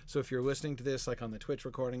recording. So if you're listening to this like on the Twitch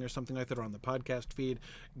recording or something like that, or on the podcast feed,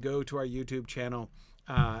 go to our YouTube channel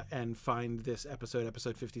and find this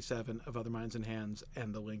episode 57 of Other Minds and Hands,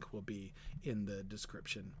 and the link will be in the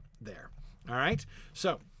description there. All right,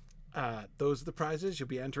 so those are the prizes you'll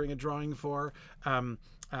be entering a drawing for.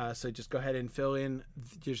 So just go ahead and fill in.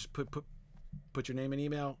 You just put your name and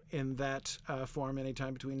email in that form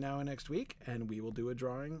anytime between now and next week, and we will do a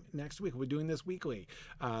drawing next week. We're doing this weekly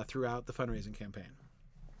throughout the fundraising campaign.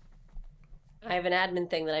 I have an admin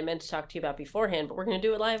thing that I meant to talk to you about beforehand, but we're going to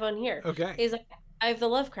do it live on here. Okay. I have the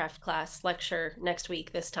Lovecraft class lecture next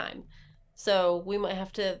week this time, so we might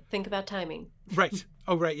have to think about timing. Right.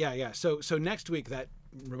 Oh, right. Yeah. So next week, that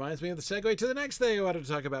reminds me of the segue to the next thing I wanted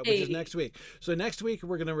to talk about, which is next week. So next week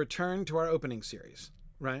we're going to return to our opening series,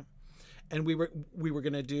 right? And we were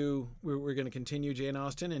going to continue Jane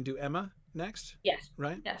Austen and do Emma next. Yes.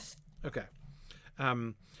 Right. Yes. Okay.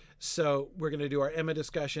 So we're going to do our Emma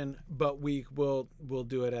discussion, but we'll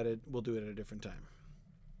do it at a different time.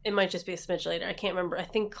 It might just be a smidge later. I can't remember. I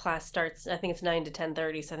think class starts. I think it's 9 to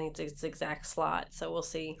 10:30. So I think it's its exact slot. So we'll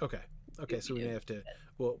see. Okay. So we may have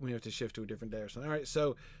to shift to a different day or something. All right.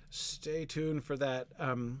 So stay tuned for that.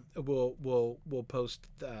 We'll post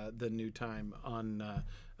the new time on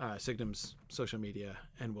Signum's social media,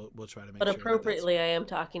 and we'll try to make. But sure appropriately, I am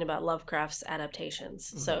talking about Lovecraft's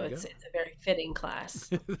adaptations, so it's a very fitting class.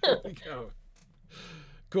 There we go.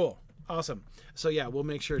 Cool. Awesome. So yeah, we'll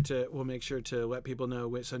make sure to let people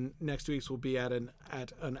know. So next week's will be at an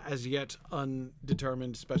as yet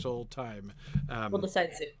undetermined special time. We'll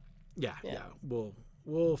decide soon. Yeah.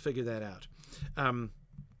 We'll figure that out.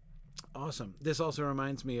 Awesome. This also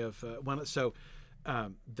reminds me of one. So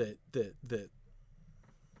the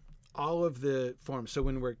all of the forms. So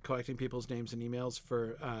when we're collecting people's names and emails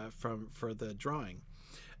for the drawing,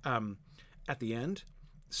 at the end.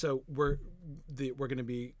 So we're going to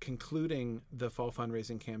be concluding the fall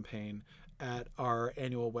fundraising campaign at our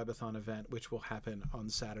annual webathon event, which will happen on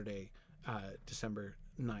Saturday, December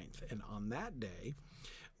 9th. And on that day,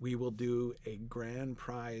 we will do a grand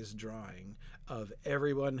prize drawing of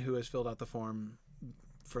everyone who has filled out the form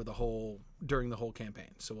for during the whole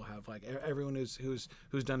campaign. So we'll have like everyone who's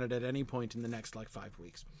done it at any point in the next like 5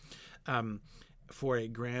 weeks, for a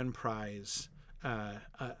grand prize,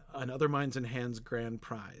 an Other Minds and Hands grand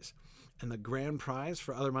prize. And the grand prize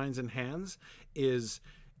for Other Minds and Hands is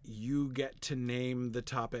you get to name the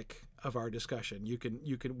topic of our discussion.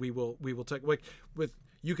 We will take, like, with,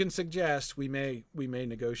 you can suggest, we may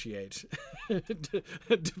negotiate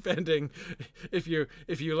depending if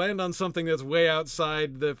you land on something that's way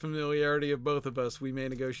outside the familiarity of both of us, we may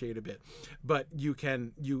negotiate a bit. But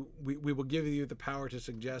we will give you the power to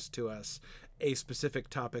suggest to us a specific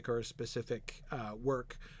topic or a specific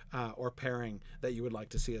work or pairing that you would like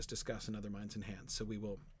to see us discuss in Other Minds and Hands. So we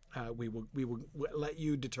will let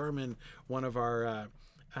you determine one of our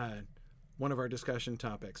discussion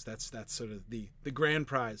topics. That's sort of the grand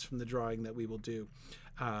prize from the drawing that we will do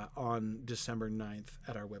on December 9th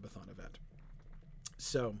at our Webathon event.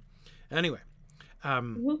 So anyway,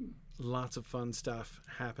 lots of fun stuff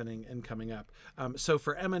happening and coming up. So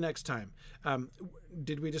for Emma next time,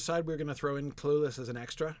 did we decide we were going to throw in Clueless as an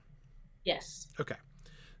extra? Yes. Okay.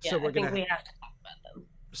 Yeah, So we're we have to talk about them.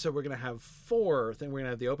 So we're going to have 4 things. We're going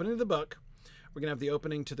to have the opening of the book. We're going to have the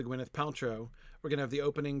opening to the Gwyneth Paltrow. We're going to have the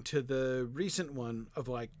opening to the recent one of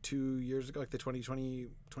like 2 years ago, like the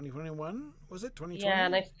 2021, was it? 2020? Yeah,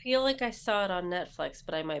 and I feel like I saw it on Netflix,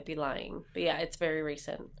 but I might be lying. But yeah, it's very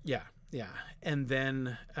recent. Yeah. And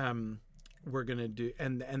then we're going to do,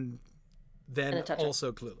 and then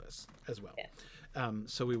also Clueless as well. Yeah.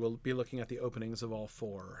 So we will be looking at the openings of all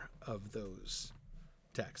 4 of those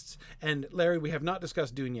texts. And Larry, we have not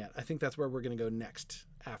discussed Dune yet. I think that's where we're going to go next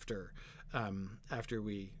after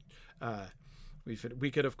we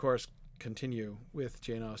could of course continue with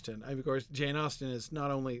Jane Austen. Of course, Jane Austen is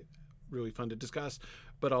not only really fun to discuss,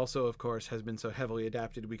 but also of course has been so heavily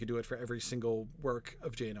adapted. We could do it for every single work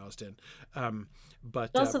of Jane Austen.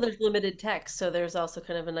 But also there's limited text, so there's also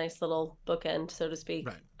kind of a nice little bookend, so to speak.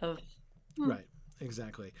 Right. Right.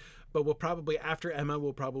 Exactly. But we'll probably, after Emma,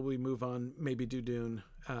 we'll probably move on, maybe do Dune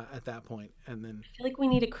at that point, and then I feel like we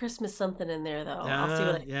need a Christmas something in there, though. I'll see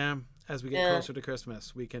what as we get closer to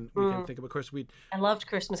Christmas, we can think of course I loved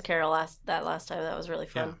Christmas Carol last time. That was really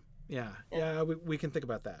fun. Yeah. We can think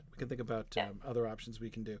about that. We can think about other options we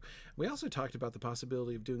can do. We also talked about the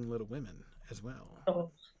possibility of doing Little Women as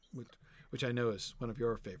well, which I know is one of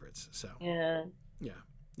your favorites. So yeah.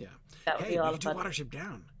 That would be a lot of fun. Do Watership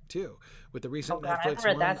Down too, with the recent Netflix. I've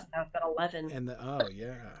read that. I've got 11. And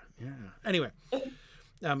Anyway.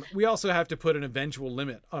 We also have to put an eventual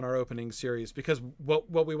limit on our opening series, because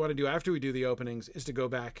what we want to do after we do the openings is to go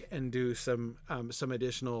back and do some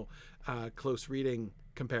additional close reading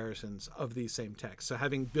comparisons of these same texts. So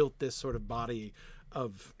having built this sort of body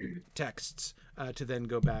of texts to then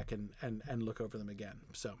go back and look over them again.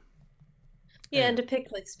 So and to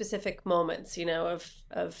pick like specific moments,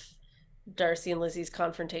 of Darcy and Lizzie's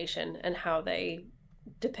confrontation and how they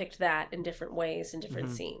depict that in different ways in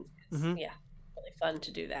different scenes. Yeah. Really fun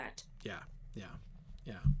to do that. Yeah.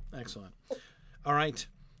 Excellent. All right.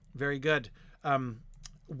 Very good.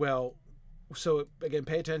 Well, so again,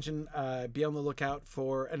 pay attention, be on the lookout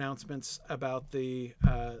for announcements about the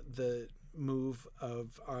move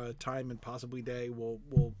of time and possibly day.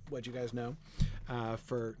 We'll let you guys know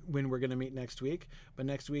for when we're going to meet next week. But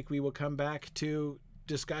next week we will come back to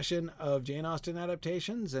discussion of Jane Austen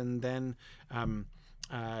adaptations, and then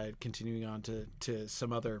continuing on to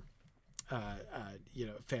some other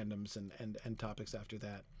fandoms and topics after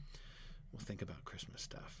that. We'll think about Christmas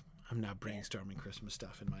stuff. I'm now brainstorming Christmas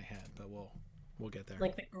stuff in my head, but we'll get there.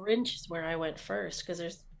 Like The Grinch is where I went first, because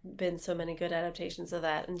there's been so many good adaptations of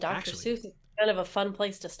that, and Dr. Seuss is kind of a fun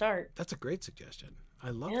place to start. That's a great suggestion. I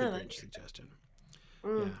love the Grinch suggestion.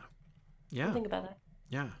 Yeah. Think about that.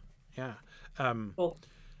 Yeah. Cool.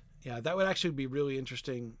 Yeah, that would actually be really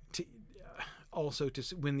interesting to also to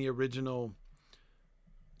when the original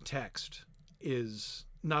text is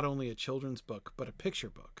not only a children's book but a picture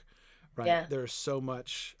book, right? Yeah. There's so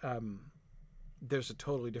much there's a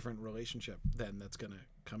totally different relationship then that's going to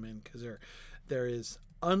come in, because there is,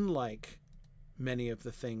 unlike many of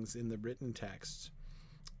the things in the written texts,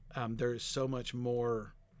 there is so much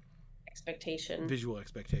more visual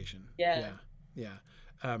expectation. Yeah.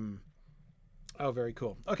 Oh, very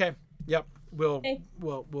cool. Okay. Yep. We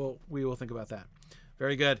will think about that.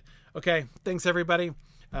 Very good. Okay. Thanks, everybody.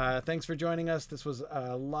 Thanks for joining us. This was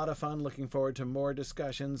a lot of fun. Looking forward to more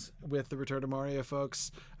discussions with the Return to Moria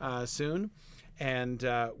folks soon. And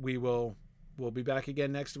we'll be back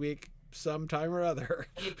again next week sometime or other.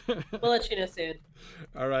 We'll let you know soon.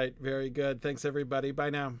 All right. Very good. Thanks, everybody. Bye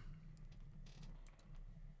now.